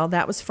husband, well,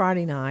 that was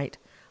Friday night.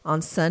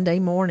 On Sunday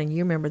morning,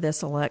 you remember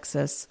this,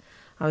 Alexis,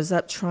 I was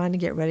up trying to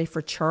get ready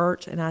for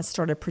church, and I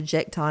started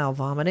projectile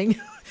vomiting.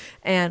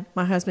 And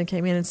my husband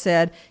came in and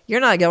said,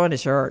 "You're not going to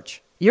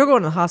church. You're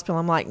going to the hospital."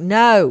 I'm like,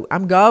 "No,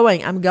 I'm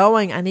going.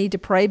 I need to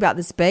pray about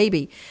this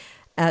baby,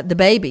 the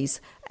babies."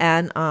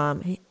 And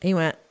he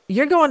went,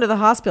 "You're going to the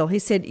hospital." He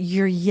said,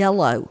 "You're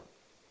yellow.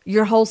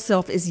 Your whole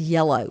self is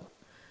yellow."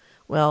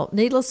 Well,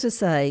 needless to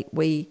say,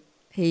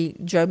 he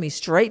drove me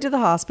straight to the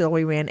hospital.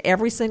 We ran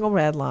every single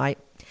red light,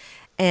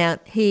 and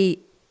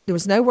there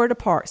was nowhere to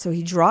park, so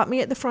he dropped me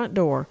at the front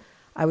door.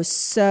 I was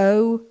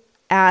so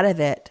out of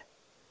it.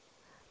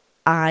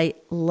 I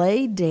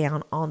laid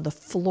down on the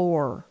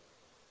floor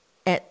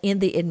in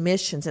the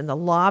admissions, in the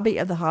lobby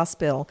of the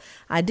hospital.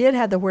 I did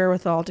have the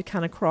wherewithal to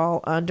kind of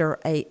crawl under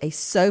a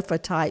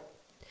sofa-type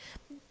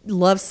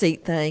love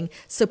seat thing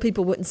so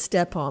people wouldn't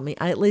step on me.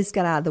 I at least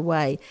got out of the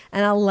way,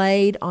 and I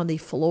laid on the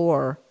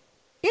floor.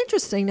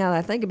 Interesting, now that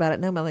I think about it,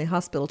 nobody in the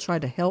hospital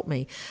tried to help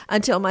me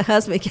until my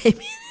husband came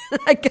in and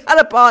I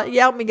got up, he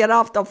helped me get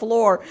off the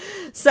floor.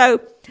 So,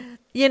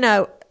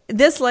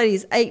 this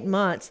lady's 8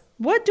 months.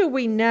 What do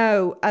we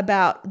know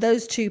about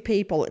those two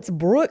people? It's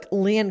Brooke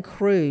Lynn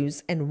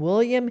Cruz and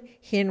William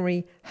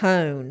Henry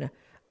Hone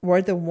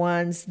were the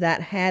ones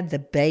that had the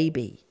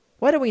baby.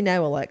 What do we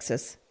know,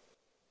 Alexis?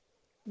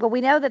 Well, we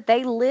know that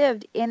they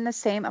lived in the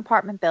same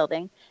apartment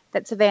building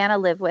that Savannah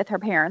lived with, her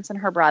parents and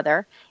her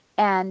brother,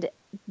 and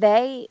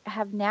they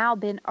have now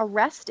been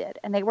arrested,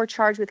 and they were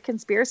charged with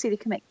conspiracy to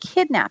commit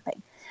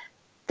kidnapping.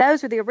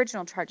 Those were the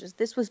original charges.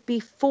 This was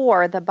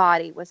before the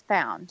body was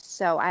found.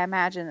 So I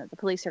imagine that the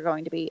police are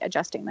going to be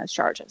adjusting those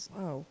charges.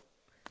 Whoa.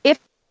 If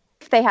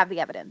they have the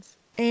evidence.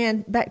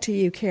 And back to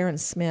you, Karen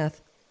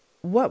Smith.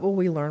 what will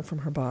we learn from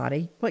her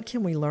body? What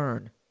can we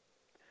learn?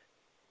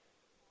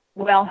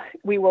 Well,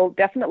 we will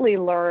definitely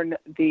learn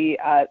the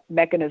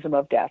mechanism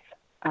of death,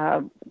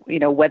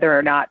 whether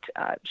or not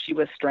she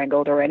was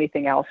strangled or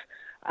anything else.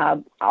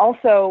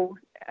 Also,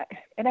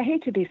 and I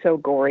hate to be so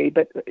gory,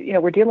 but,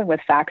 we're dealing with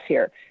facts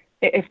here.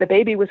 If the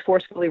baby was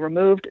forcefully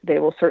removed, they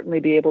will certainly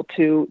be able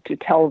to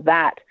tell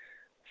that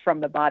from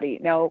the body.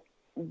 Now,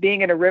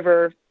 being in a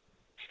river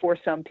for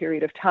some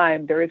period of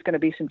time, there is going to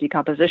be some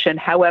decomposition.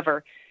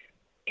 However,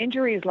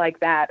 injuries like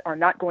that are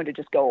not going to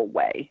just go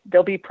away.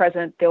 They'll be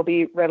present, they'll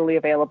be readily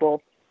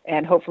available,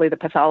 and hopefully the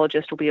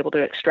pathologist will be able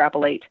to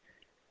extrapolate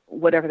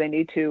whatever they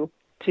need to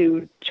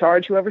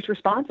charge whoever's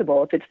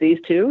responsible. If it's these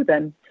two,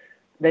 then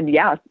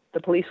yeah, the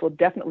police will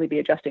definitely be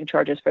adjusting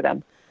charges for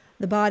them.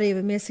 The body of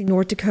a missing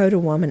North Dakota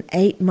woman,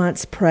 8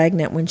 months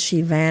pregnant when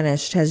she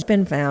vanished, has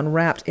been found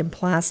wrapped in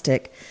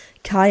plastic.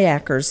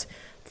 Kayakers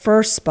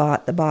first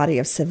spot the body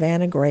of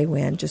Savannah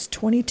Graywind, just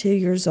 22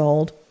 years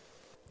old,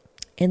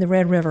 in the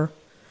Red River.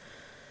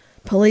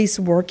 Police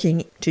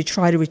working to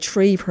try to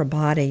retrieve her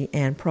body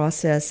and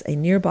process a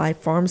nearby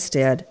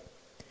farmstead.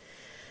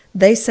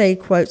 They say,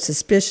 quote,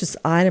 suspicious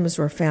items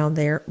were found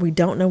there. We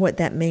don't know what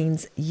that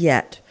means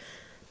yet.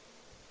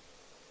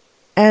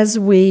 As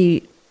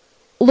we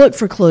look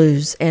for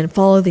clues and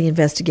follow the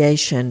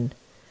investigation,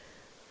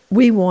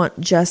 we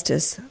want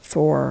justice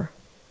for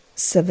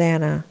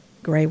Savannah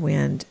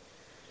Graywind.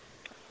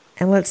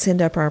 And let's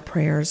send up our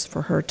prayers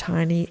for her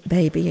tiny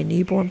baby, a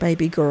newborn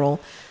baby girl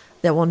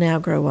that will now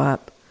grow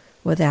up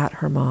without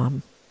her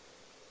mom.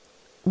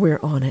 We're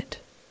on it.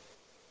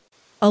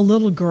 A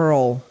little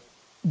girl,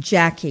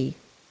 Jackie,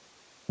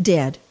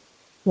 dead.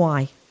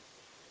 Why?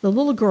 The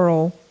little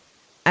girl,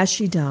 as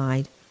she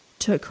died,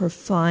 took her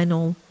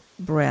final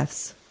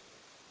breaths.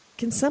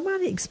 Can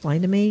somebody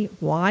explain to me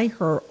why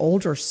her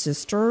older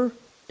sister,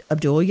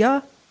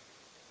 Abdulia,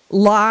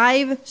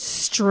 live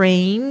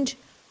streamed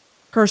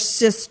her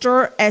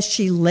sister as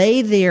she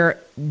lay there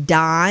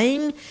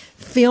dying,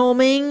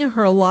 filming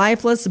her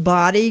lifeless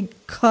body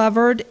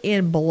covered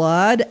in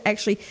blood,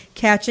 actually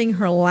catching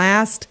her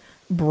last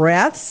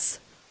breaths?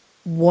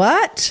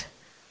 What?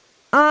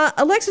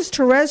 Alexis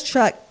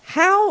Tereszcuk,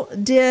 how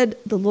did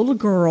the little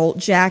girl,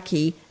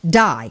 Jackie,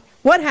 die?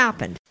 What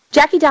happened?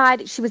 Jackie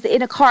died. She was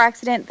in a car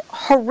accident,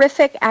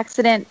 horrific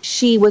accident.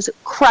 She was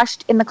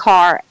crushed in the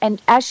car.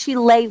 And as she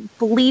lay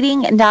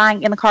bleeding and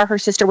dying in the car, her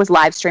sister was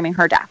live streaming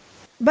her death.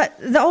 But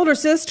the older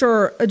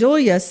sister,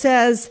 Adulia,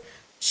 says,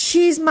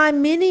 she's my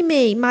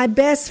mini-me, my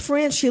best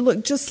friend. She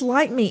looked just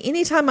like me.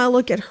 Anytime I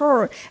look at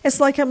her, it's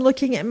like I'm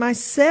looking at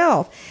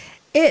myself.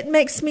 It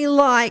makes me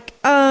like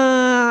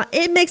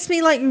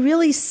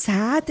really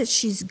sad that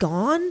she's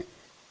gone.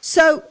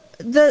 So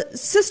the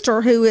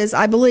sister, who is,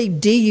 I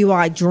believe,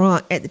 DUI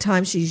drunk at the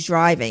time she's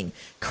driving,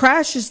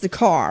 crashes the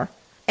car.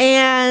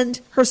 And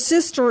her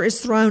sister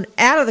is thrown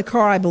out of the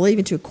car, I believe,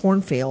 into a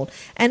cornfield.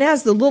 And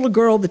as the little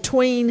girl, the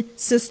twin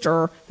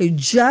sister, who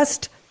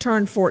just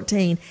turned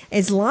 14,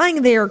 is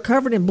lying there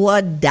covered in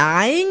blood,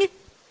 dying,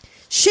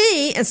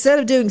 she, instead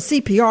of doing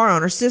CPR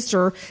on her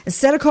sister,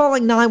 instead of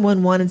calling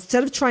 911,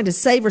 instead of trying to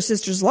save her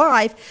sister's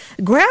life,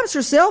 grabs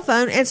her cell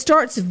phone and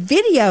starts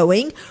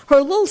videoing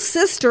her little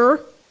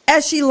sister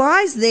as she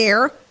lies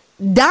there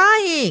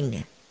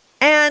dying.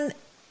 And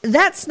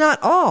that's not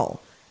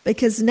all,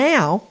 because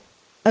now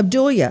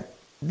Abdulia,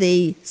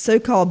 the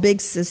so-called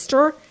big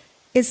sister,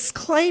 is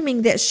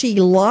claiming that she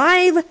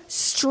live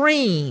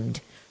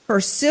streamed her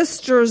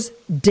sister's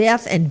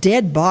death and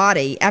dead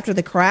body after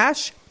the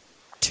crash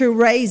to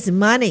raise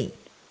money,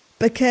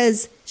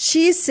 because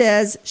she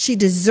says she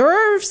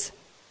deserves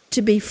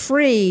to be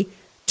free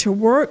to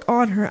work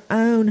on her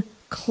own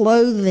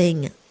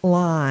clothing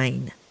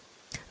line.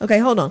 Okay,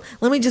 hold on.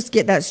 Let me just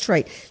get that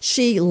straight.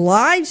 She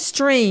live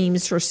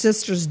streams her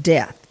sister's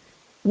death.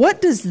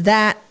 What does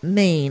that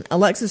mean,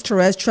 Alexis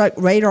Tereszcuk,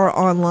 Radar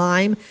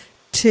Online,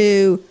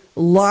 to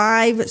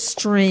live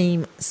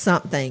stream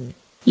something?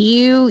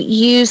 You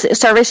use a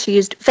service, you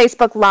used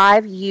Facebook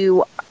Live,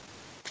 you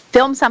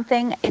film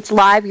something, it's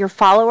live, your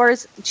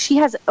followers, she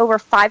has over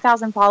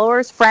 5,000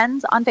 followers,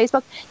 friends on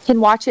Facebook,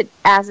 can watch it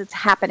as it's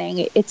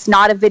happening. It's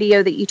not a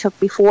video that you took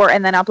before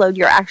and then upload,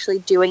 you're actually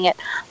doing it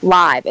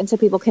live, and so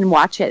people can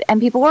watch it. And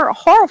people were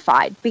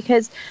horrified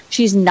because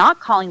she's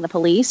not calling the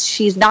police,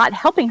 she's not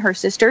helping her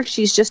sister,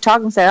 she's just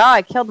talking, saying, oh,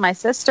 I killed my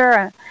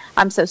sister,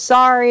 I'm so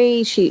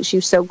sorry,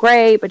 she's so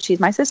great, but she's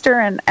my sister,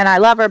 and I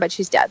love her, but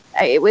she's dead.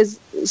 It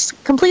was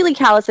completely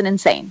callous and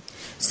insane.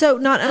 So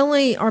not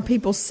only are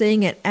people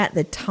seeing it at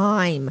the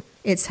time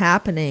it's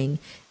happening,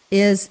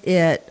 is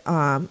it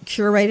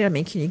curated? I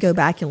mean, can you go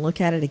back and look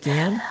at it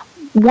again?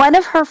 One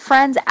of her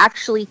friends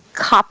actually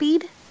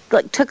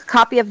took a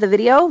copy of the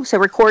video, so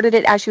recorded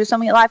it as she was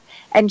filming it live,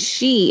 and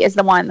she is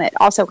the one that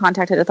also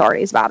contacted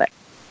authorities about it.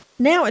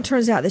 Now it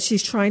turns out that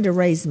she's trying to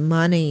raise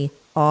money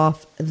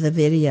off the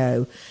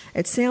video.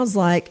 It sounds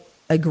like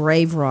a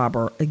grave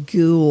robber, a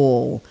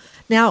ghoul.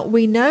 Now,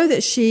 we know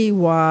that she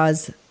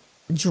was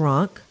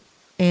drunk,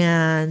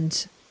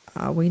 and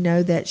we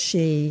know that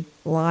she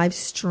live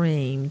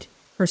streamed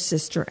her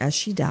sister as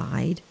she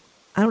died.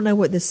 I don't know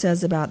what this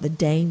says about the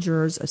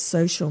dangers of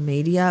social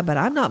media, but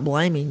I'm not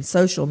blaming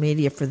social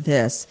media for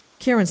this.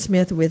 Karen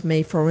Smith with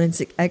me,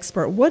 forensic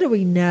expert. What do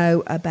we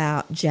know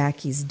about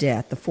Jackie's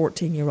death, the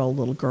 14-year-old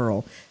little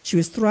girl? She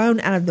was thrown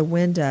out of the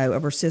window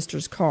of her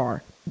sister's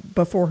car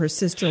before her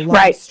sister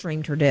live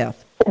streamed her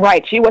death.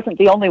 Right. She wasn't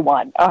the only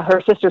one.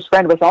 Her sister's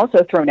friend was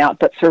also thrown out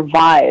but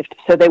survived.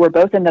 So they were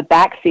both in the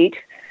back seat,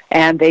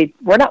 and they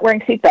were not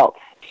wearing seatbelts.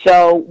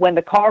 So when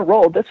the car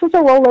rolled, this was a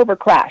rollover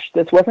crash.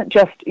 This wasn't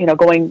just,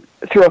 going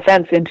through a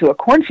fence into a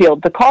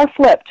cornfield. The car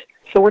flipped.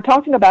 So we're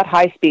talking about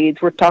high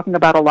speeds. We're talking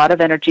about a lot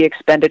of energy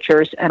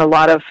expenditures and a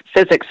lot of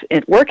physics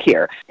at work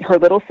here. Her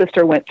little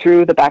sister went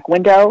through the back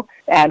window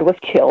and was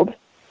killed.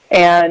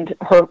 And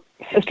her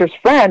sister's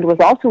friend was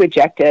also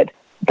ejected.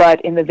 But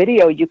in the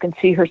video, you can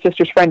see her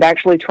sister's friend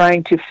actually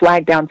trying to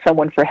flag down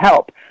someone for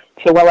help.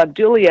 So while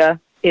Abdulia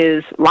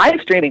is live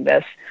streaming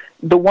this,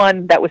 the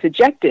one that was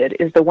ejected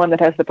is the one that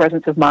has the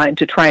presence of mind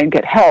to try and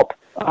get help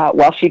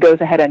while she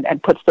goes ahead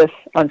and puts this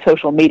on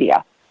social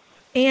media.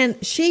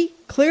 And she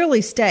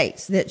clearly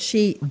states that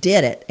she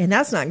did it, and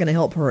that's not going to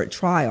help her at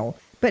trial.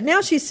 But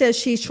now she says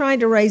she's trying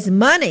to raise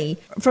money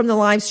from the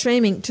live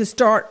streaming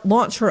to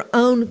launch her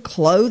own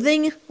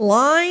clothing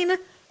line.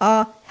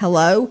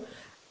 Hello?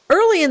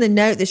 Early in the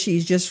note that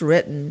she's just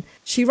written,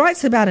 she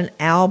writes about an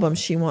album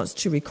she wants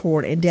to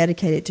record and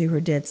dedicate it to her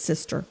dead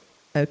sister.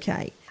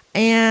 Okay.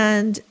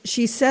 And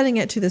she's setting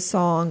it to the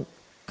song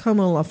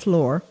Como la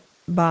Flor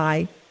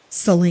by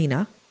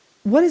Selena.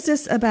 What is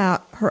this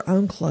about her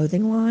own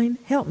clothing line?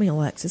 Help me,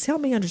 Alexis.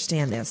 Help me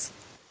understand this.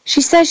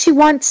 She says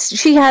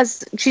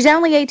she's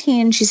only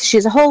 18. She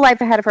has a whole life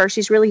ahead of her.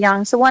 She's really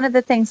young. So one of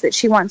the things that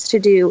she wants to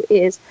do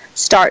is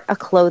start a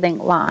clothing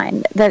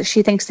line, that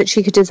she thinks that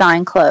she could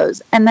design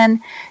clothes. And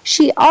then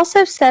she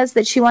also says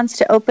that she wants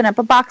to open up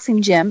a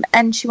boxing gym,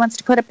 and she wants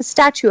to put up a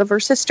statue of her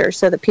sister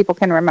so that people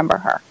can remember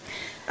her.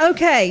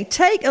 Okay,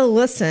 take a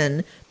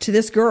listen to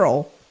this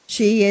girl.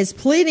 She is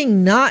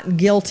pleading not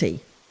guilty.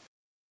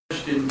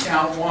 In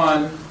count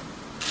one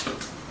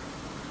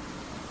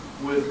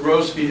with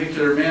gross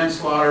vehicular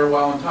manslaughter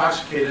while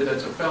intoxicated.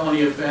 That's a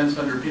felony offense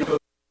under Penal Code.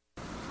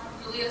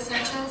 Julia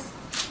Sanchez.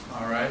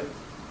 All right.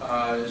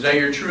 Is that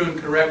your true and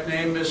correct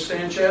name, Miss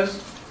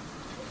Sanchez?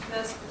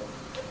 Yes.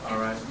 All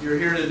right. You're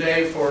here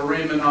today for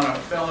arraignment on a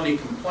felony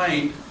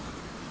complaint.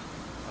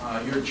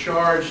 You're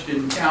charged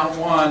in count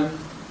one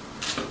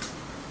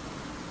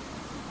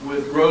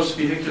with gross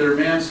vehicular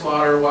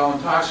manslaughter while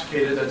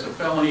intoxicated. That's a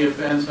felony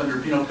offense under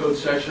Penal Code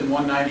Section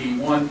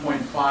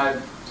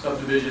 191.5,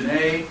 Subdivision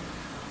A.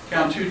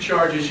 Count two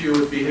charges you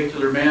with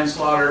vehicular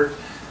manslaughter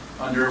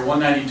under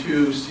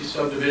 192,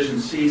 Subdivision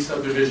C,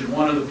 Subdivision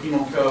 1 of the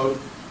Penal Code.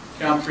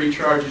 Count three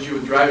charges you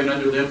with driving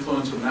under the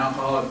influence of an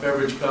alcoholic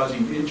beverage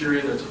causing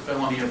injury. That's a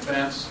felony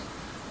offense.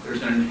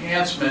 There's an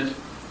enhancement,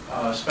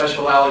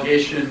 special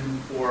allegation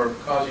for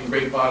causing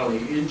great bodily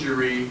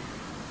injury,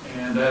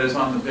 and that is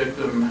on the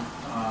victim,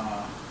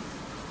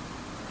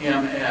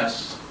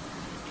 MS.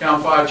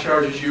 Count five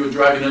charges you with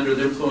driving under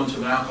the influence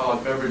of an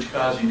alcoholic beverage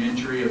causing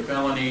injury, a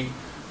felony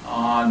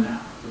on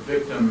the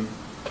victim,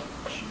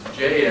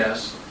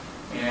 JS,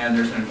 and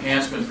there's an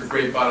enhancement for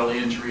great bodily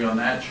injury on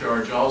that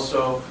charge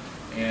also.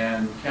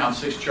 And count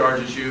six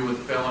charges you with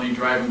felony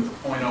driving with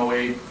a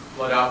 .08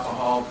 blood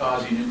alcohol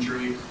causing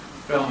injury,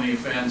 felony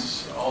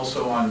offense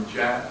also on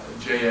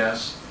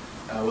JS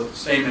with the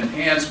same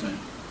enhancement.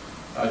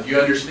 Do you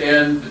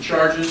understand the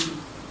charges?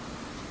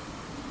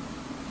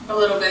 A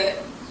little bit.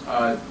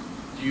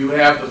 Do you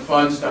have the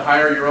funds to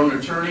hire your own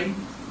attorney?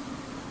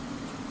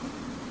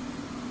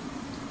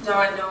 No,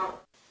 I don't.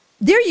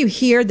 There you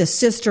hear the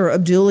sister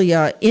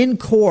Abdulia in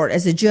court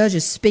as the judge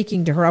is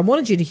speaking to her. I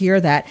wanted you to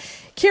hear that.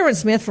 Karen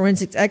Smith,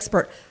 forensics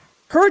expert.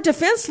 Her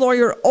defense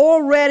lawyer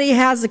already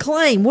has a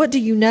claim. What do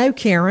you know,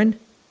 Karen?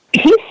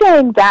 He's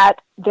saying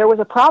that there was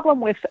a problem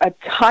with a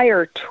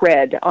tire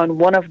tread on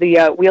one of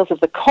the wheels of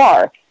the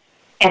car.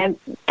 And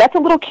that's a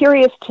little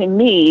curious to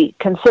me,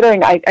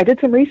 considering I did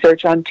some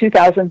research on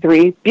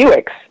 2003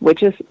 Buicks,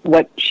 which is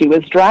what she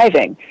was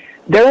driving.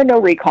 There are no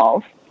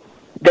recalls.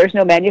 There's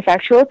no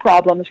manufacturer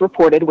problems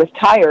reported with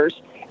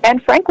tires.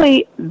 And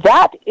frankly,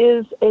 that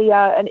is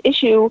an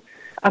issue,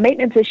 a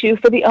maintenance issue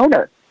for the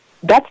owner.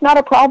 That's not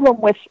a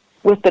problem with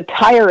the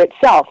tire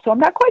itself. So I'm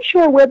not quite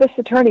sure where this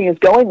attorney is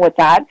going with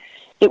that.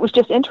 It was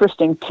just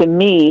interesting to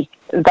me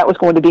that was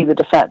going to be the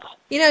defense.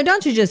 You know,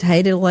 don't you just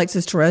hate it,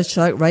 Alexis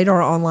Tereszcuk,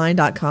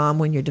 RadarOnline.com,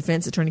 when your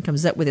defense attorney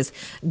comes up with this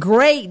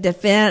great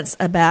defense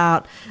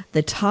about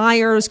the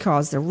tires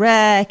caused the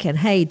wreck, and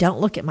hey, don't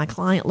look at my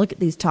client, look at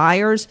these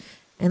tires,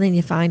 and then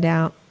you find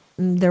out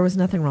there was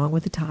nothing wrong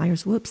with the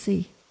tires.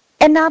 Whoopsie.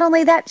 And not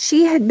only that,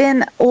 she had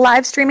been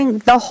live streaming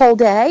the whole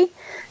day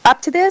up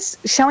to this,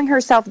 showing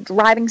herself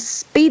driving,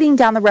 speeding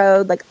down the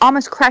road, like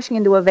almost crashing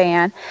into a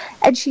van.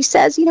 And she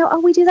says, oh,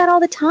 we do that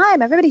all the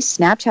time. Everybody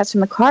Snapchats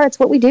from the car. It's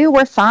what we do.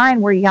 We're fine.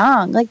 We're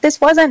young. Like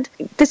this was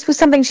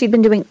something she'd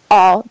been doing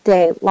all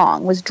day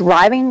long, was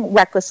driving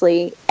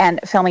recklessly and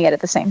filming it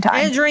at the same time.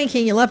 And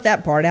drinking. You left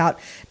that part out.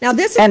 Now,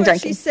 this is and what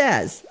drinking. She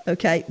says.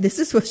 Okay. This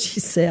is what she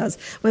says.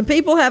 When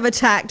people have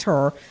attacked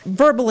her,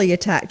 verbally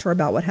attacked her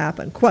about what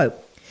happened, quote,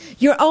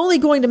 "You're only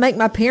going to make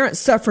my parents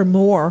suffer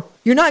more.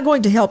 You're not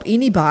going to help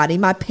anybody.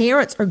 My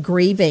parents are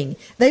grieving.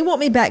 They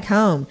want me back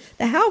home.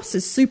 The house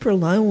is super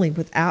lonely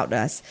without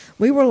us.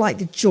 We were like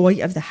the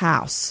joy of the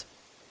house."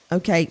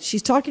 Okay,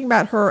 she's talking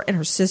about her and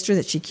her sister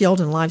that she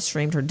killed and live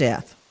streamed her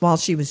death while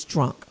she was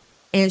drunk.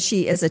 And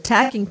she is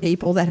attacking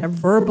people that have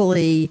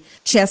verbally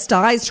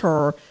chastised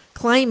her,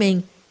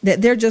 claiming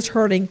that they're just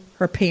hurting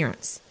her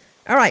parents.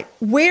 All right,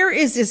 where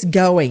is this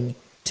going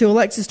to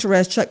Alexis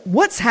Tereszcuk?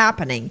 What's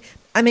happening?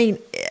 I mean,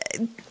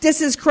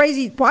 this is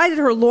crazy. Why did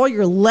her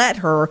lawyer let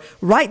her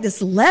write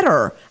this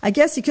letter? I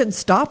guess he couldn't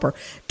stop her.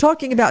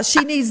 Talking about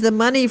she needs the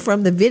money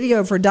from the video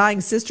of her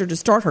dying sister to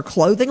start her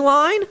clothing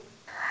line?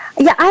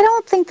 Yeah, I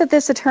don't think that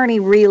this attorney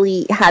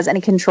really has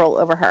any control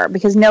over her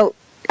because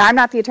I'm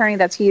not the attorney,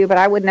 that's you, but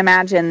I wouldn't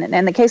imagine,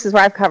 in the cases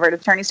where I've covered,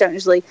 attorneys don't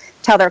usually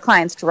tell their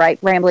clients to write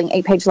rambling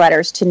 8-page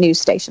letters to news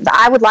stations.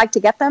 I would like to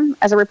get them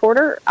as a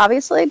reporter,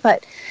 obviously,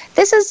 but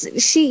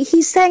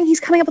he's saying, he's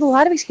coming up with a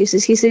lot of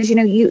excuses. He says,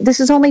 this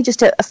is only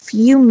just a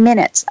few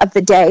minutes of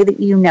the day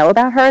that you know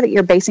about her, that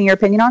you're basing your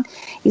opinion on.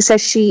 He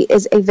says she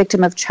is a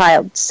victim of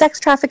child sex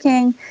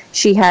trafficking.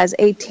 She has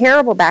a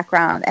terrible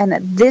background, and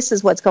that this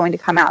is what's going to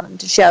come out and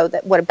to show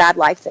that what a bad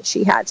life that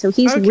she had. So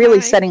he's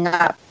really setting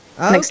up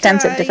an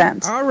extensive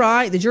defense. All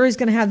right. The jury's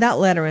going to have that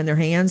letter in their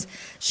hands.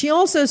 She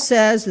also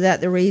says that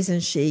the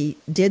reason she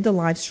did the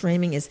live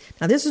streaming is,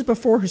 now this was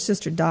before her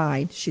sister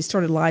died. She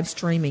started live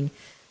streaming.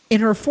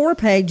 In her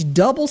 4-page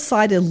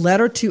double-sided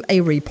letter to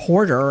a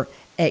reporter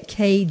at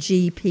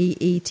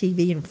KGPE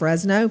TV in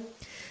Fresno,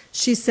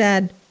 she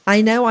said,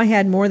 "I know I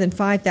had more than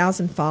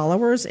 5,000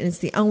 followers, and it's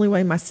the only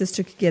way my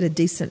sister could get a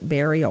decent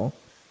burial.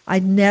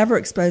 I'd never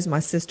expose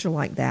my sister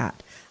like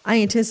that. I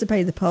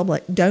anticipated the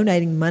public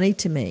donating money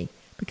to me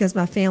because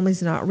my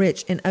family's not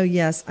rich. And oh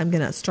yes, I'm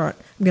going to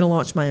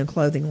launch my own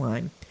clothing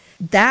line."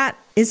 That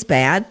is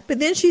bad. But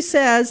then she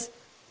says,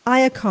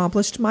 "I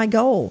accomplished my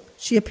goal."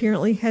 She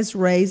apparently has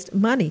raised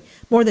money.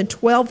 More than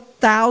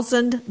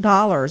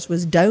 $12,000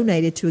 was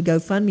donated to a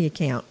GoFundMe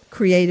account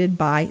created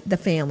by the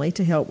family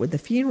to help with the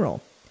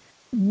funeral.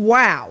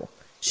 Wow.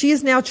 She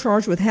is now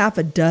charged with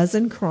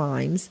 6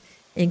 crimes,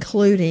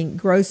 including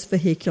gross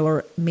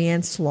vehicular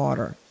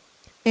manslaughter.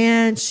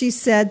 And she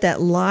said that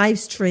live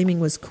streaming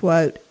was,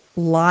 quote,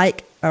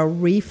 "like a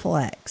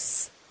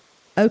reflex."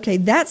 Okay,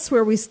 that's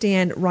where we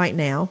stand right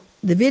now.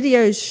 The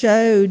video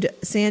showed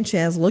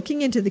Sanchez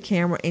looking into the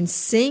camera and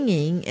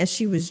singing as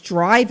she was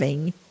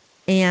driving,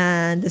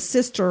 and the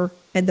sister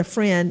and the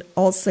friend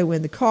also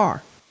in the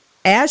car.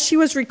 As she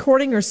was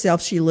recording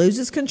herself, she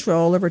loses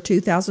control of her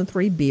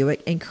 2003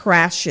 Buick and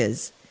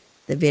crashes.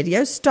 The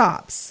video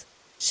stops.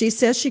 She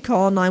says she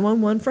called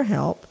 911 for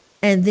help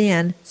and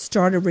then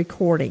started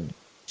recording.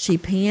 She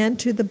panned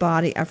to the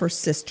body of her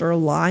sister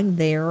lying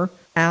there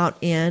out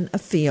in a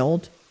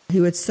field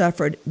who had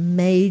suffered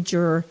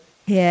major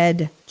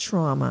head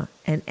trauma.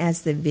 And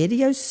as the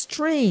video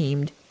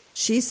streamed,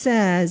 she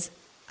says,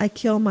 "I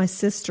killed my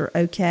sister,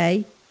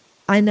 okay?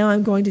 I know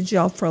I'm going to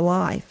jail for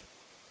life."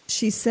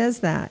 She says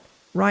that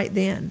right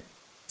then.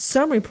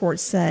 Some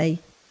reports say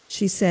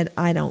she said,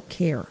 "I don't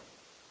care."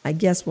 I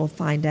guess we'll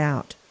find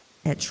out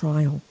at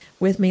trial.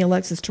 With me,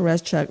 Alexis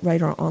Tereszcuk,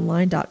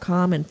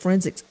 RadarOnline.com, and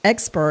forensics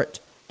expert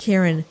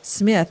Karen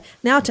Smith.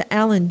 Now to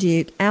Alan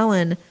Duke.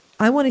 Alan,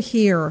 I want to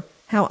hear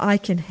how I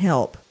can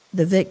help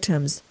the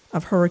victims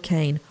of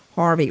Hurricane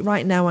Harvey.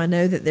 Right now, I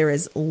know that there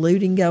is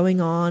looting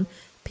going on.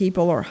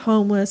 People are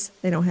homeless.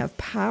 They don't have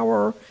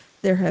power.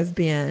 There have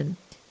been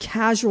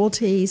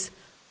casualties.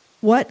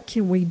 What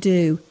can we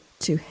do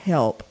to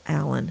help,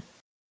 Alan?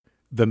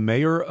 The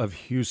mayor of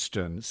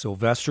Houston,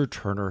 Sylvester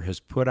Turner, has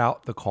put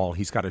out the call.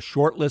 He's got a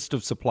short list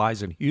of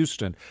supplies in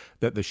Houston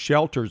that the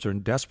shelters are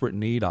in desperate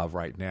need of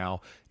right now,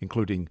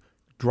 including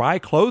dry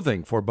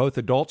clothing for both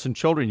adults and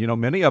children. You know,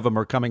 many of them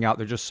are coming out.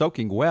 They're just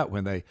soaking wet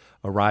when they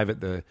arrive at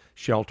the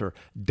shelter.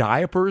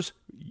 Diapers,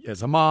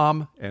 as a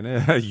mom,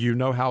 and you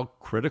know how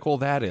critical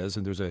that is,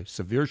 and there's a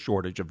severe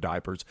shortage of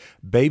diapers.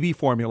 Baby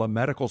formula,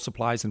 medical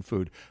supplies, and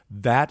food.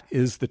 That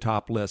is the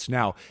top list.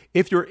 Now,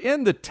 if you're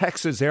in the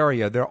Texas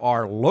area, there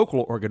are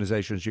local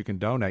organizations you can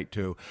donate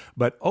to.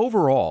 But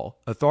overall,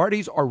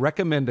 authorities are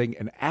recommending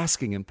and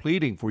asking and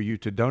pleading for you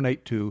to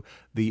donate to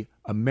the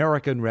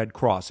American Red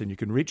Cross. And you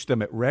can reach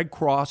them at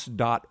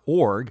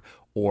redcross.org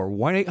or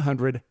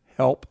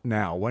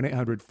 1-800-HELP-NOW,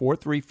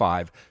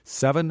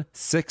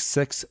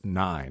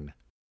 1-800-435-7669.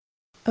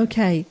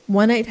 Okay,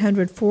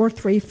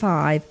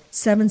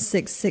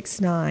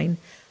 1-800-435-7669.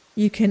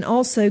 You can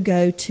also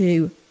go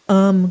to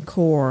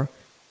UMCOR,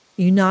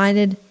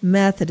 United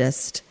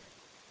Methodist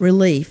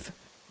relief.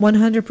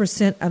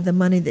 100% of the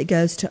money that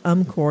goes to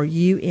UMCOR,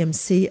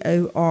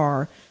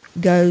 UMCOR,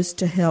 goes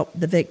to help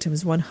the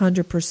victims,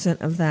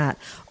 100% of that.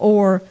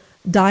 Or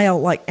dial,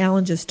 like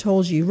Alan just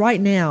told you.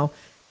 Right now,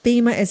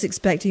 FEMA is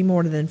expecting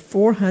more than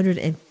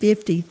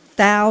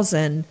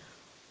 450,000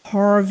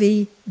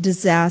 Harvey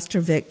disaster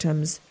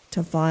victims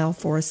to file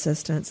for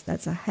assistance.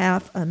 That's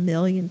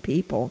 500,000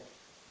 people.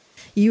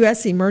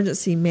 U.S.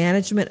 emergency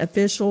management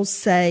officials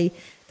say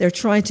they're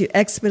trying to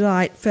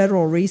expedite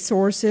federal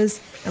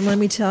resources. And let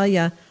me tell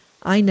you,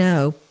 I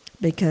know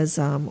because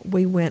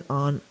we went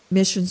on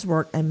missions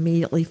work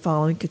immediately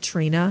following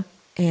Katrina,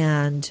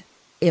 and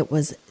it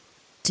was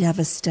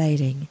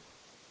devastating.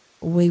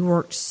 We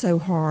worked so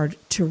hard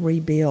to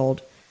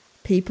rebuild.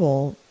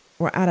 People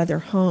were out of their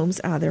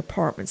homes, out of their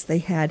apartments. They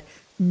had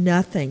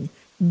nothing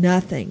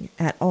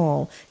at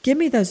all. Give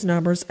me those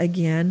numbers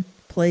again,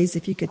 please,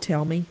 if you could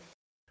tell me.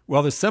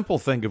 Well, the simple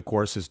thing, of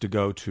course, is to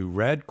go to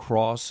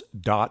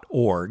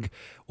redcross.org,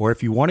 or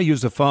if you want to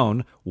use a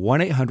phone,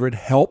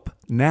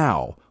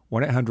 1-800-HELP-NOW,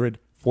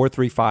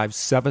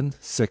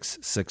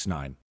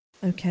 1-800-435-7669.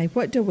 Okay,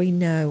 what do we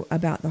know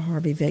about the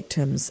Harvey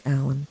victims,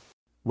 Alan?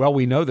 Well,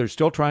 we know they're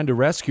still trying to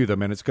rescue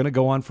them, and it's going to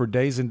go on for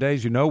days and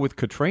days. You know, with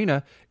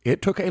Katrina,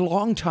 it took a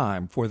long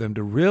time for them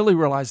to really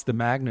realize the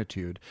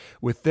magnitude.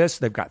 With this,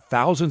 they've got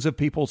thousands of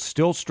people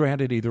still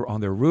stranded either on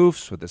their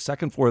roofs or the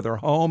second floor of their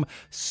home,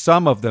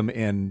 some of them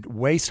in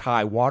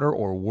waist-high water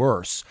or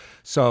worse.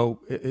 So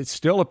it's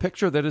still a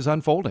picture that is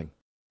unfolding.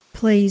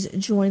 Please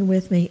join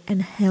with me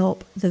and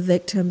help the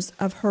victims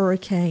of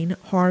Hurricane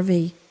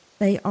Harvey.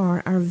 They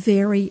are our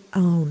very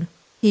own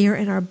here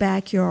in our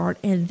backyard,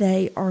 and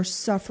they are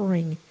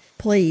suffering.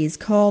 Please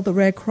call the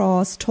Red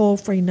Cross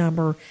toll-free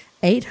number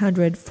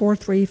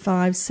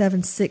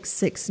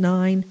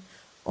 800-435-7669.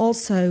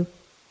 Also,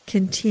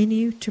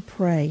 continue to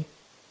pray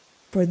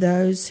for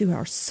those who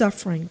are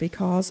suffering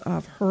because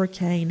of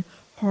Hurricane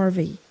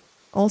Harvey.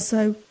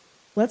 Also,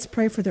 let's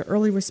pray for the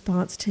early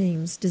response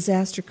teams,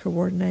 disaster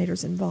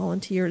coordinators, and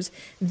volunteers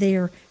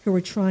there who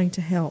are trying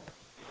to help.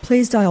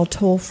 Please dial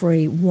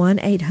toll-free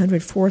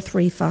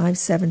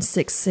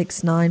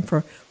 1-800-435-7669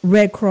 for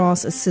Red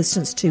Cross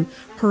assistance to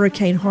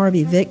Hurricane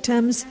Harvey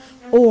victims,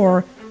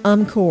 or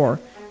UMCOR,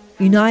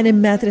 United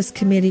Methodist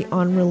Committee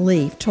on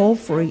Relief,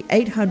 toll-free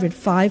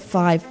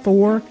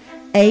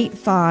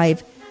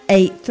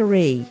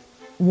 800-554-8583,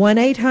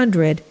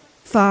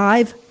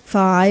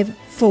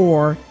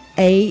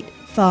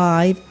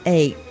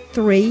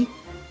 1-800-554-8583,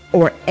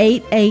 or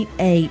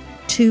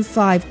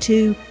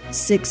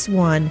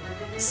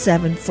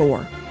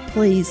 888-252-6174.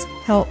 Please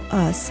help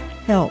us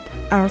help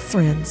our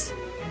friends.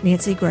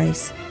 Nancy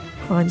Grace,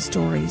 Crime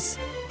Stories,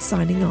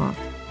 signing off.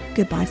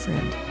 Goodbye,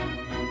 friend.